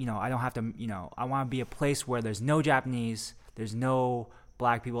life, you know, I don't have to, you know, I want to be a place where there's no Japanese, there's no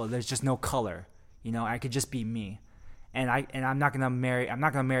black people, there's just no color, you know, I could just be me. And I'm not gonna marry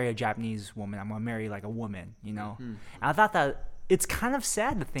a Japanese woman. I'm gonna marry like a woman, you know. Mm-hmm. And I thought that it's kind of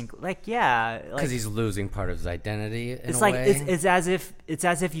sad to think, like, yeah, because he's losing part of his identity. It's as if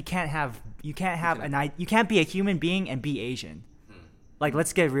you can't be a human being and be Asian. Like,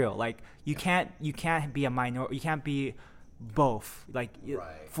 let's get real. Like, you can't be a minority. You can't be both. Like,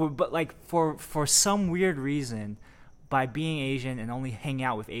 for some weird reason, by being Asian and only hanging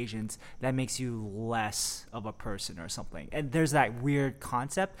out with Asians, that makes you less of a person or something. And there's that weird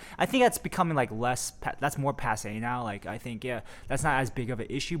concept. I think that's becoming like that's more passe now. Like I think that's not as big of an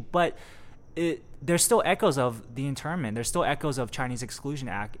issue, but there's still echoes of the internment. There's still echoes of Chinese Exclusion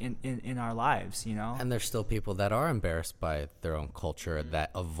Act in our lives, you know. And there's still people that are embarrassed by their own culture,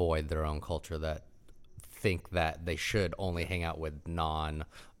 that avoid their own culture, that think that they should only hang out with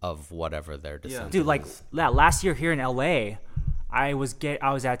of whatever their descent is. Dude, like last year here in LA, I was at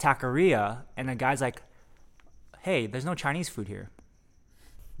a taqueria and the guy's like, "Hey, there's no Chinese food here."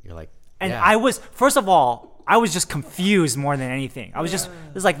 You're like, and I was, first of all, I was just confused more than anything. I was just,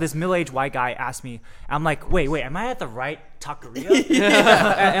 there's like this middle-aged white guy asked me, I'm like, wait, am I at the right taqueria?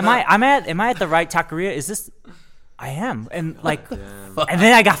 Am I at the right taqueria? Is this? I am. And like, and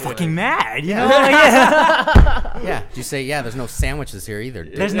then I got fucking mad, you know? Like, yeah. Did you say, there's no sandwiches here either?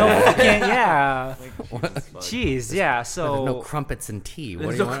 There's no fucking, cheese, yeah. So there's no crumpets and tea.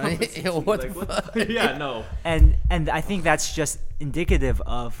 What do you want? What the fuck? Yeah, no. And I think that's just indicative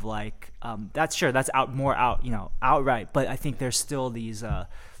of like, that's outright. But I think there's still these like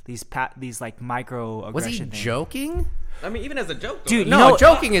microaggression. Was he joking? I mean, even as a joke, though. Dude, no,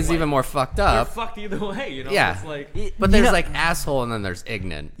 joking is even more fucked up. You're fucked either way, you know. Yeah, it's like, but there's like asshole and then there's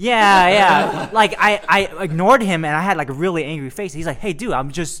ignorant. Yeah. Like I ignored him and I had like a really angry face. He's like, "Hey, dude,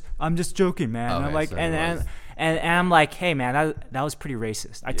 I'm just joking, man." Okay, I'm like, so and I'm like, "Hey, man, that was pretty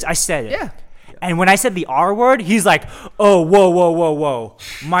racist." I said it. Yeah. And when I said the R word, he's like, "Oh, whoa.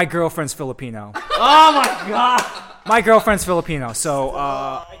 My girlfriend's Filipino." Oh my god. My girlfriend's Filipino, so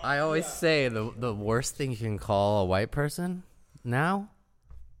I always say the worst thing you can call a white person now,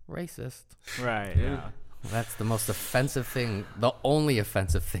 racist. Right. Yeah. That's the most offensive thing, the only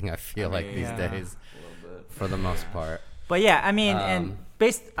offensive thing I feel like these days, for the most part. But yeah, I mean, and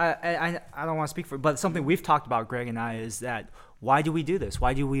I don't want to speak for, but something we've talked about, Greg and I, is that why do we do this?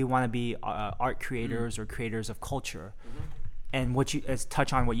 Why do we want to be art creators or creators of culture? And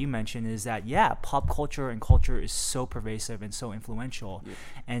touch on what you mentioned is that pop culture and culture is so pervasive and so influential,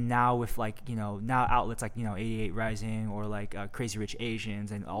 and now with like now outlets like 88 Rising or like Crazy Rich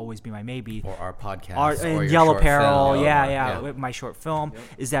Asians and Always Be My Maybe or our podcast and or Yellow your Peril, film. with my short film,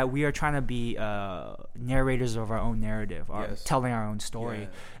 is that we are trying to be narrators of our own narrative, telling our own story,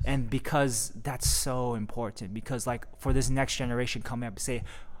 and because that's so important, because like for this next generation coming up, say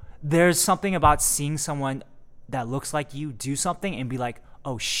there's something about seeing someone that looks like you do something and be like,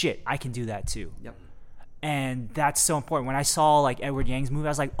 "Oh shit, I can do that too." Yep. And that's so important. When I saw like Edward Yang's movie,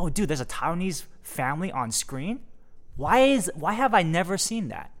 I was like, "Oh dude, there's a Taiwanese family on screen. Why have I never seen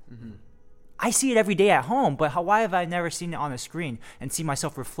that?" Mm-hmm. I see it every day at home, but why have I never seen it on the screen and see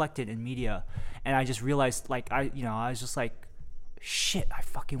myself reflected in media? And I just realized, like, I was just like, shit, I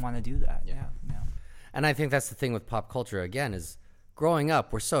fucking want to do that. Yeah. And I think that's the thing with pop culture again, is growing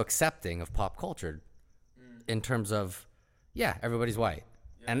up, we're so accepting of pop culture. In terms of, everybody's white.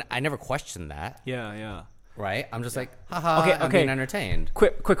 And I never questioned that. Yeah. Right? I'm just like, haha, I'm being entertained.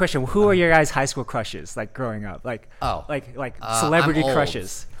 Quick question. Who are your guys' high school crushes, like, growing up? Like, celebrity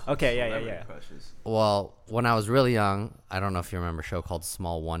crushes. Okay, yeah. Crushes. Well, when I was really young, I don't know if you remember a show called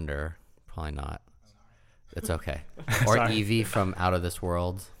Small Wonder. Probably not. It's okay. Or Evie from Out of This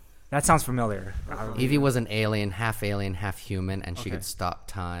World. That sounds familiar. Evie was an alien, half human, and she could stop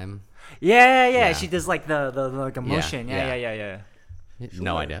time. Yeah. She does like the like emotion. Yeah. Sure.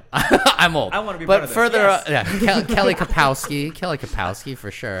 No idea. I'm old. I want to be but part of this. Further, Kelly Kapowski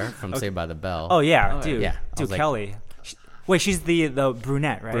for sure from Saved by the Bell. Oh yeah, dude. Yeah, dude, like, Kelly. Wait, she's the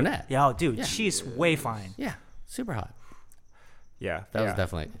brunette, right? Brunette. Yeah, oh, dude, she's way fine. Yeah, super hot. Yeah, that was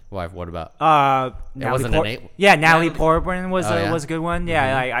definitely. Why? What about? It wasn't an 8. Yeah, Natalie Portman was a good one.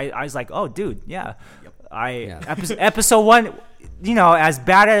 Yeah, Mm-hmm. I was like, oh, dude, yeah. Episode 1. As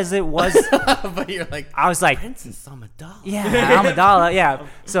bad as it was, but you're like, I was like, Princess Amidala. Yeah, Amidala. Yeah.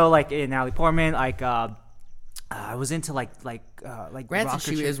 So like Natalie Portman, like I was into like granted,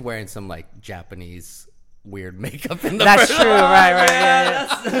 she is wearing some like Japanese weird makeup in the. That's true. Right.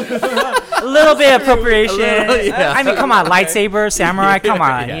 Yeah. A little bit of appropriation. I mean, come on, lightsaber, samurai. Come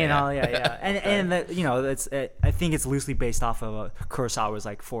on, yeah. And it's I think it's loosely based off of Kurosawa's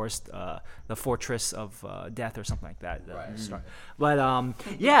like the Fortress of Death or something like that. Right. But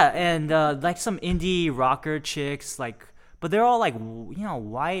and like some indie rocker chicks, like, but they're all like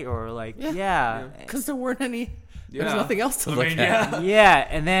white or like because there weren't any. There's nothing else to look at. Yeah,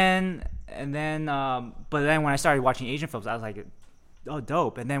 and then but then when I started watching Asian films, I was like, oh,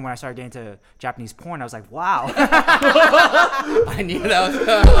 dope. And then when I started getting into Japanese porn, I was like, wow. I knew that was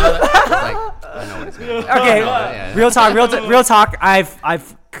I know what it's going to be. Okay, real talk.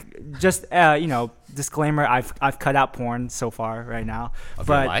 I've just disclaimer: I've cut out porn so far right now. Of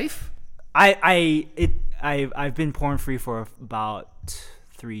but your life? I've been porn free for about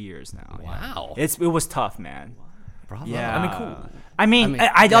 3 years now. Wow. It was tough, man. Bravo. Yeah. I mean,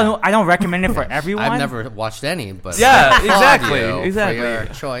 cool. I don't recommend it for everyone. I've never watched any, but Yeah, I applaud you exactly. for your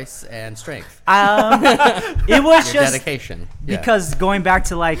choice and strength. It was Your just dedication. Yeah. because going back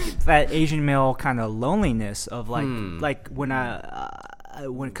to like that Asian male kind of loneliness of like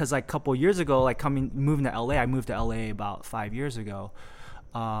because like a couple years ago, like moving to LA, I moved to LA about 5 years ago.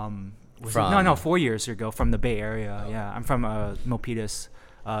 4 years ago from the Bay Area. Yeah, I'm from Milpitas,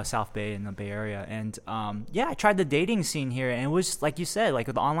 South Bay in the Bay Area, and I tried the dating scene here, and it was like you said, like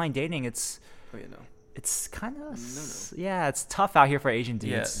with online dating, it's kind of it's tough out here for Asian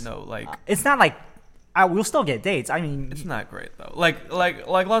dudes. It's not like we'll still get dates. I mean, it's not great though. Like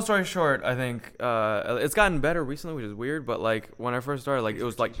long story short, I think it's gotten better recently, which is weird. But like when I first started, like it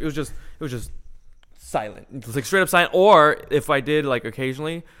was just silent. It was like straight up silent. Or if I did like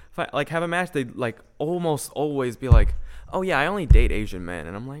occasionally, if I like have a match, they'd like almost always be like, "Oh yeah, I only date Asian men,"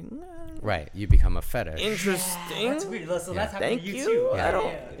 and I'm like, nah. Right, you become a fetish. Interesting. that's weird. So that's happened Thank to you you. too. I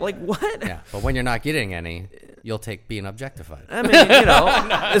don't like what. Yeah, but when you're not getting any, you'll take being objectified. I mean,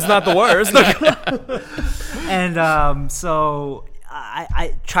 it's not the worst. And so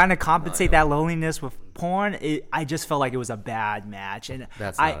I trying to compensate that loneliness with porn. I just felt like it was a bad match, and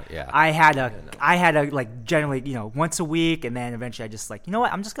I had to like generally once a week, and then eventually I just like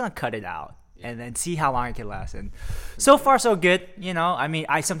I'm just gonna cut it out. And then see how long it can last. And so far, so good. I mean,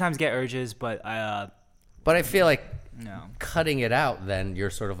 I sometimes get urges, but I feel like cutting it out, then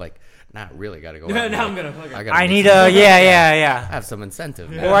you're sort of like, not really got to go out. Now I'm gonna. I need a I have some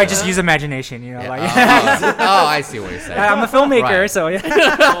incentive. Or I just use imagination. Like. I see what you're saying. I'm a filmmaker, so yeah.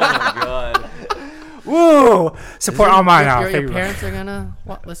 Oh my god. Woo! Support Ahma and Alan. Your parents are gonna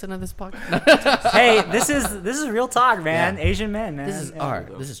listen to this podcast. Hey, this is real talk, man. Yeah. Asian men, man. This is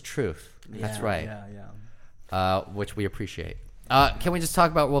art. This is truth. That's right. Yeah. Which we appreciate. Can we just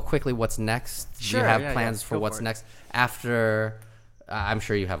talk about real quickly what's next? Sure. Do you have plans for Go what's for it. next after? I'm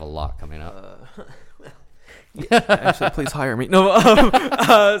sure you have a lot coming up. Actually, please hire me. No.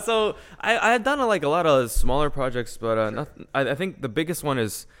 So I had done a lot of smaller projects, but I think the biggest one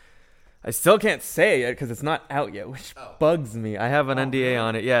is. I still can't say it because it's not out yet, which bugs me. I have an NDA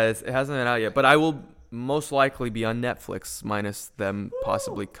on it. Yeah, it hasn't been out yet, but I will most likely be on Netflix, minus them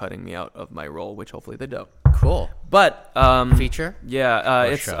possibly cutting me out of my role, which hopefully they don't. Cool. But feature? Yeah,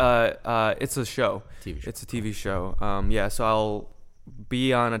 it's show? It's a show. TV show. It's a TV show. Yeah, so I'll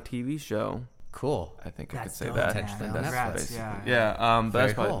be on a TV show. Cool. I think I could say dope, that. Potentially on That's Netflix. basically. Yeah. But that's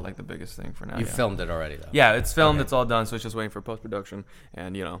Very probably cool. like the biggest thing for now. You filmed it already, though. Yeah, it's filmed. Okay. It's all done. So it's just waiting for post production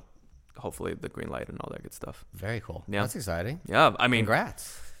and hopefully the green light and all that good stuff. Very cool. Yeah. That's exciting. Yeah, I mean,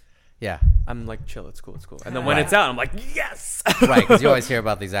 Congrats. Yeah. I'm like, chill, it's cool. And then when it's out, I'm like, yes! Right, because you always hear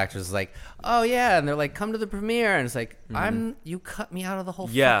about these actors like, oh yeah, and they're like, come to the premiere, and it's like, you cut me out of the whole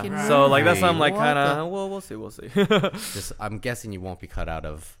fucking movie. So like that's why I'm like What kind the- of, well, we'll see. Just, I'm guessing you won't be cut out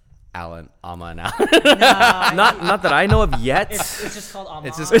of Ahma and Alan. Not that I know of yet. It's just called Ahma.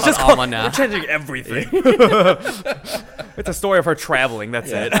 It's just called Ahma now. We're changing everything. It's a story of her traveling.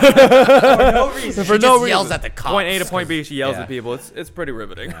 That's it. For no reason. She just yells at the cops. Point A to point B, she yells Yeah. at people. It's pretty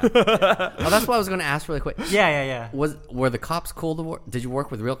riveting. Oh, that's what I was going to ask really quick. Yeah. Were the cops cool to work? Did you work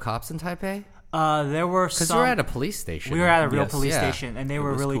with real cops in Taipei? There were Because some. you were at a police station. We were at a real Yes. police Yeah. station, and they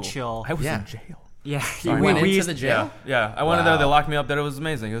were was really cool. chill. I was Yeah. in jail. Yeah, You went into used- the jail? Yeah. I went in there. They Wow. locked me up. That it was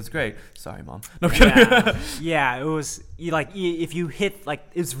amazing. It was great. Sorry, mom. No kidding. Yeah, it was if you hit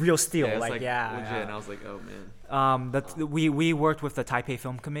it's real steel. It's legit. And I was like, oh man. We worked with the Taipei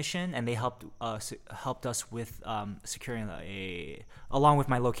Film Commission, and they helped us with securing along with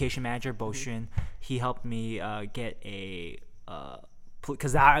my location manager Bo Xun. He helped me get a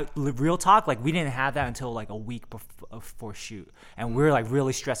because real talk, like we didn't have that until like a week before shoot, and we were like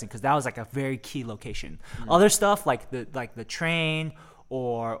really stressing because that was like a very key location. Other stuff like the train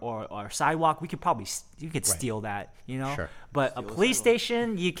or sidewalk, you could steal that, Sure. But a police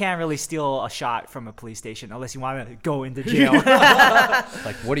station, you can't really steal a shot from a police station unless you want to go into jail.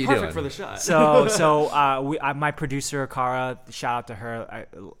 Like, what are you Perfect doing? for the shot. So my producer Kara, shout out to her.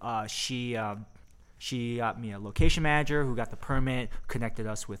 She got me a location manager who got the permit, connected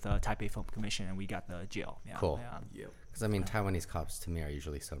us with Taipei Film Commission, and we got the jail. Yeah, Cool. Yeah. Because, I mean, Taiwanese cops to me are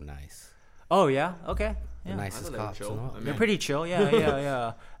usually so nice. Oh, yeah? Okay. The Yeah. nicest I thought they were cops in chill. the world. I mean- They're pretty chill.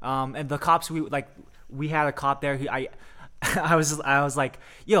 Yeah. And the cops, we had a cop there who I was like,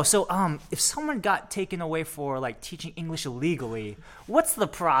 yo, so if someone got taken away for like teaching English illegally, what's the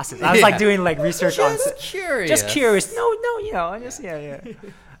process? I was like doing like research on curious. Just curious. No, I just yeah.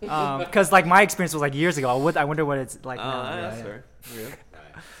 Because like my experience was like years ago. I wonder what it's like now. That's fair.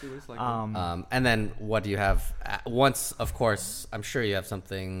 And then what do you have? Once, of course, I'm sure you have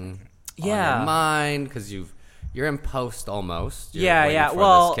something on your mind because you're in post almost. You're waiting for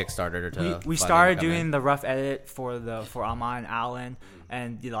Well, this Kickstarter to we started doing the rough edit for Ahma and Alan,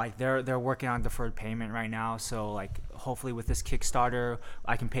 and like they're working on deferred payment right now. So like hopefully with this Kickstarter,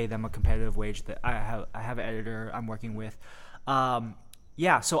 I can pay them a competitive wage. That I have an editor I'm working with. So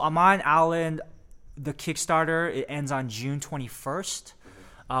Ahma and Alan, the Kickstarter, it ends on June 21st.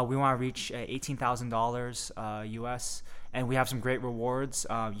 We want to reach $18,000 US, and we have some great rewards.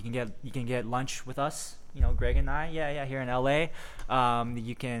 You can get lunch with us. Greg and I, here in LA.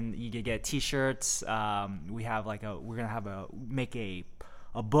 You can get T-shirts. We have we're gonna make a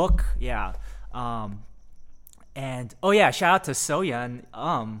book. And shout out to Soyeon.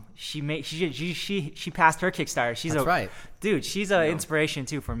 She passed her Kickstarter. That's right, dude. She's an inspiration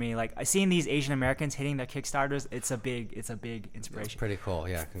too for me. Like seeing these Asian Americans hitting their Kickstarters, it's a big inspiration. It's pretty cool.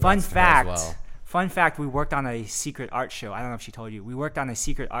 Yeah. Fun fact. We worked on a secret art show. I don't know if she told you. We worked on a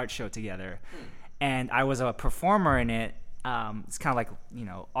secret art show together. And I was a performer in it. It's kind of like,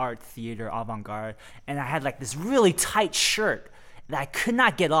 art, theater, avant-garde. And I had like this really tight shirt that I could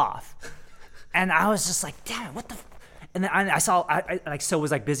not get off. And I was just like, damn, what the and then I saw, So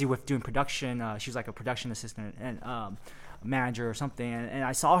was like busy with doing production. She was like a production assistant and manager or something. And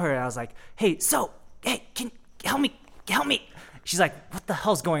I saw her and I was like, hey, can help me. She's like, what the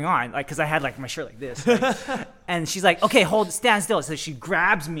hell's going on? Like, cause I had like my shirt like this, right? And she's like, okay, stand still. So she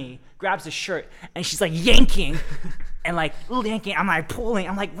grabs the shirt, and she's like yanking, and like yanking. I'm like pulling.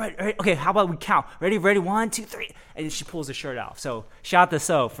 I'm like, right, okay, how about we count? Ready, 1, 2, 3, and she pulls the shirt off. So shout out to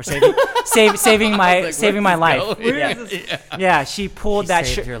So for saving my life. Yeah, she pulled that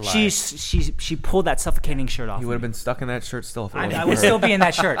shirt. She pulled that suffocating shirt off. You would have been stuck in that shirt still. I would still be in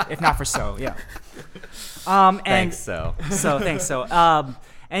that shirt if not for So. Yeah. Thanks, So. Thanks, So.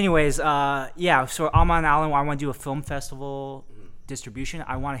 Anyways, so Ahma and Alan, I want to do a film festival distribution.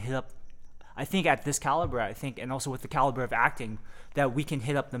 I want to hit up, I think at this caliber, and also with the caliber of acting, that we can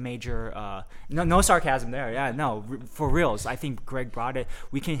hit up the major, no sarcasm there. Yeah, no, for reals. I think Greg brought it.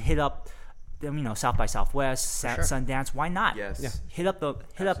 We can hit up, South by Southwest, Sundance. Why not? Yes. Yeah. Hit up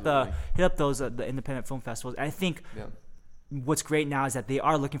those the independent film festivals. And I think. Yeah. What's great now is that they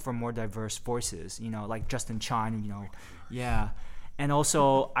are looking for more diverse voices, like Justin Chan, And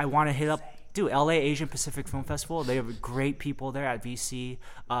also, I want to hit up, LA Asian Pacific Film Festival. They have great people there at VC.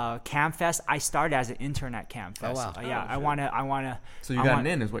 CamFest, I started as an intern at CamFest. Oh, wow. I want to. So you got an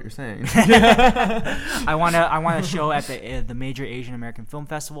in, is what you're saying. I want to show at the major Asian American film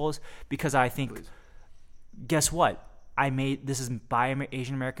festivals because I think, guess what? This is by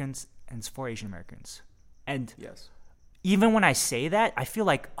Asian Americans and it's for Asian Americans. And yes. Even when I say that, I feel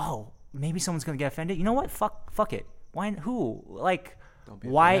like, maybe someone's gonna get offended. You know what? Fuck it. Why? Who? Like,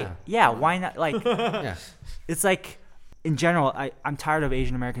 why? Yeah. Why not? Like, It's like, in general, I'm tired of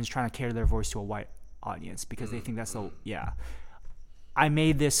Asian Americans trying to cater their voice to a white audience because they think that's I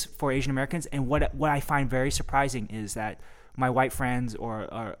made this for Asian Americans, and what I find very surprising is that my white friends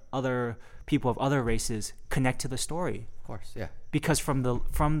or other people of other races connect to the story. Of course, yeah. Because from the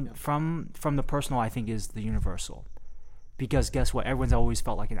personal, I think is the universal. Because guess what? Everyone's always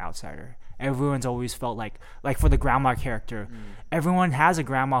felt like an outsider. Everyone's always felt like for the grandma character, everyone has a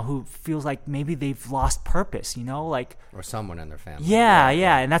grandma who feels like maybe they've lost purpose, or someone in their family.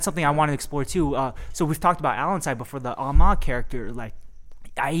 Yeah, and that's something I want to explore too. So we've talked about Alan's side, but for the Ahma character, like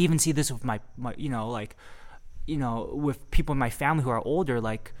I even see this with my with people in my family who are older,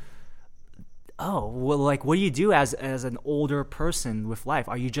 like, what do you do as an older person with life?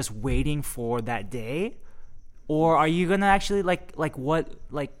 Are you just waiting for that day? Or are you gonna actually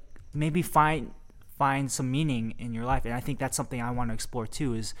maybe find some meaning in your life? And I think that's something I want to explore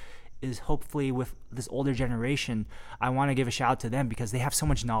too. Is hopefully with this older generation, I want to give a shout out to them because they have so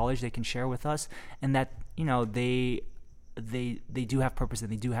much knowledge they can share with us, and that they do have purpose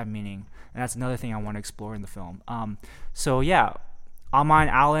and they do have meaning. And that's another thing I want to explore in the film. Ahma and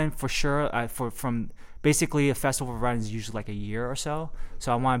Alan for sure. From basically a festival run is usually like a year or so.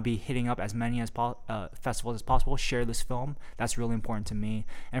 So I want to be hitting up as many festivals as possible. Share this film. That's really important to me.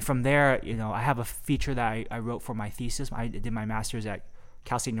 And from there, I have a feature that I wrote for my thesis. I did my master's at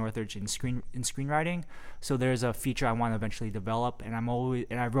Cal State Northridge in screenwriting. So there's a feature I want to eventually develop, and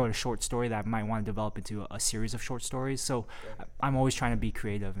I wrote a short story that I might want to develop into a series of short stories. So I'm always trying to be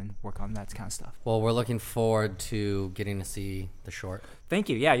creative and work on that kind of stuff. Well, we're looking forward to getting to see the short. Thank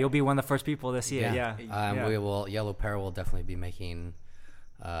you. Yeah, you'll be one of the first people to see it. Yeah. We will. Yellow Peril will definitely be making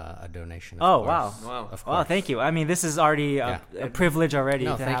a donation. Oh, wow. Of course. Oh, thank you. I mean, this is already a privilege already.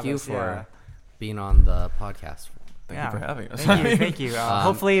 No, to thank have you us. for being on the podcast. Thank you for having us. Thank you.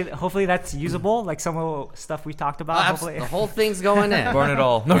 Hopefully that's usable, like some of the stuff we talked about. Hopefully. The whole thing's going in. Burn it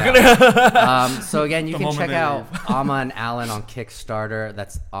all. So again, you can check out Ahma and Alan on Kickstarter.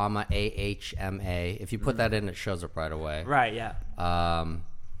 That's Ahma, AHMA. If you put that in, it shows up right away. Right, yeah.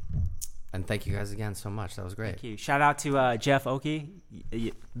 And thank you guys again so much. That was great. Thank you. Shout out to Jeff Oakey,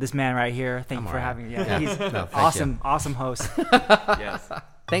 this man right here. Thank you for having me. Yeah. He's awesome host. Yes.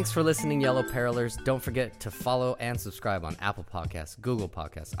 Thanks for listening, Yellow Perilers. Don't forget to follow and subscribe on Apple Podcasts, Google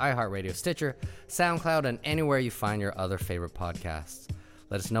Podcasts, iHeartRadio, Stitcher, SoundCloud, and anywhere you find your other favorite podcasts.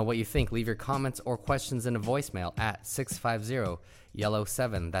 Let us know what you think. Leave your comments or questions in a voicemail at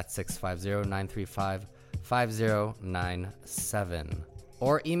 650-YELLOW-7. That's 650-935-5097.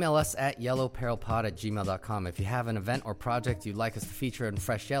 Or email us at yellowperilpod@gmail.com. If you have an event or project you'd like us to feature in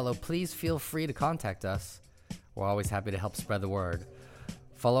Fresh Yellow, please feel free to contact us. We're always happy to help spread the word.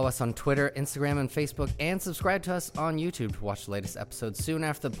 Follow us on Twitter, Instagram, and Facebook, and subscribe to us on YouTube to watch the latest episodes soon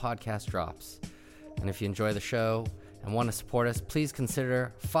after the podcast drops. And if you enjoy the show and want to support us, please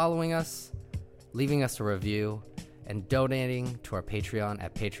consider following us, leaving us a review, and donating to our Patreon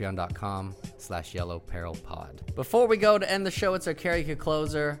at patreon.com/yellowperilpod. Before we go to end the show, it's our karaoke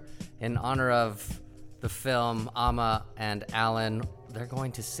closer. In honor of the film Ahma and Alan, they're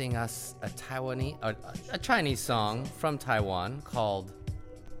going to sing us a Chinese song from Taiwan called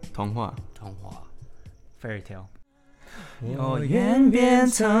童话 Fairy tale. 我愿变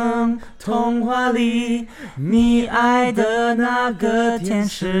成童话里你爱的那个天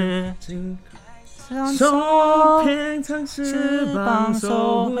使，手变成翅膀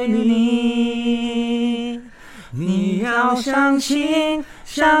守护你。你要相信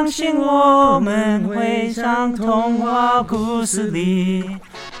我们会像童话故事里，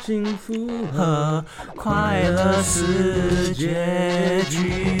幸福和快乐是结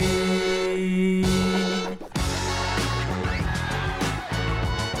局。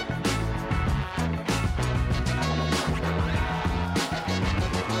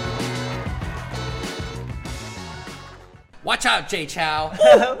Watch out, Jay Chow.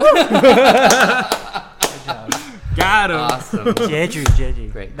 Got him. Awesome. 结局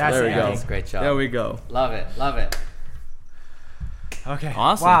Great. That's There we the go. ending. Great job. There we go. Love it. Okay.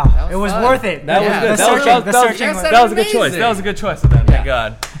 Awesome. Wow. That was It was fun. worth it. That was Yeah. good. The searching That was was- a good choice. amazing. That was a good choice. Thank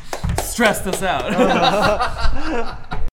God. Stressed us out.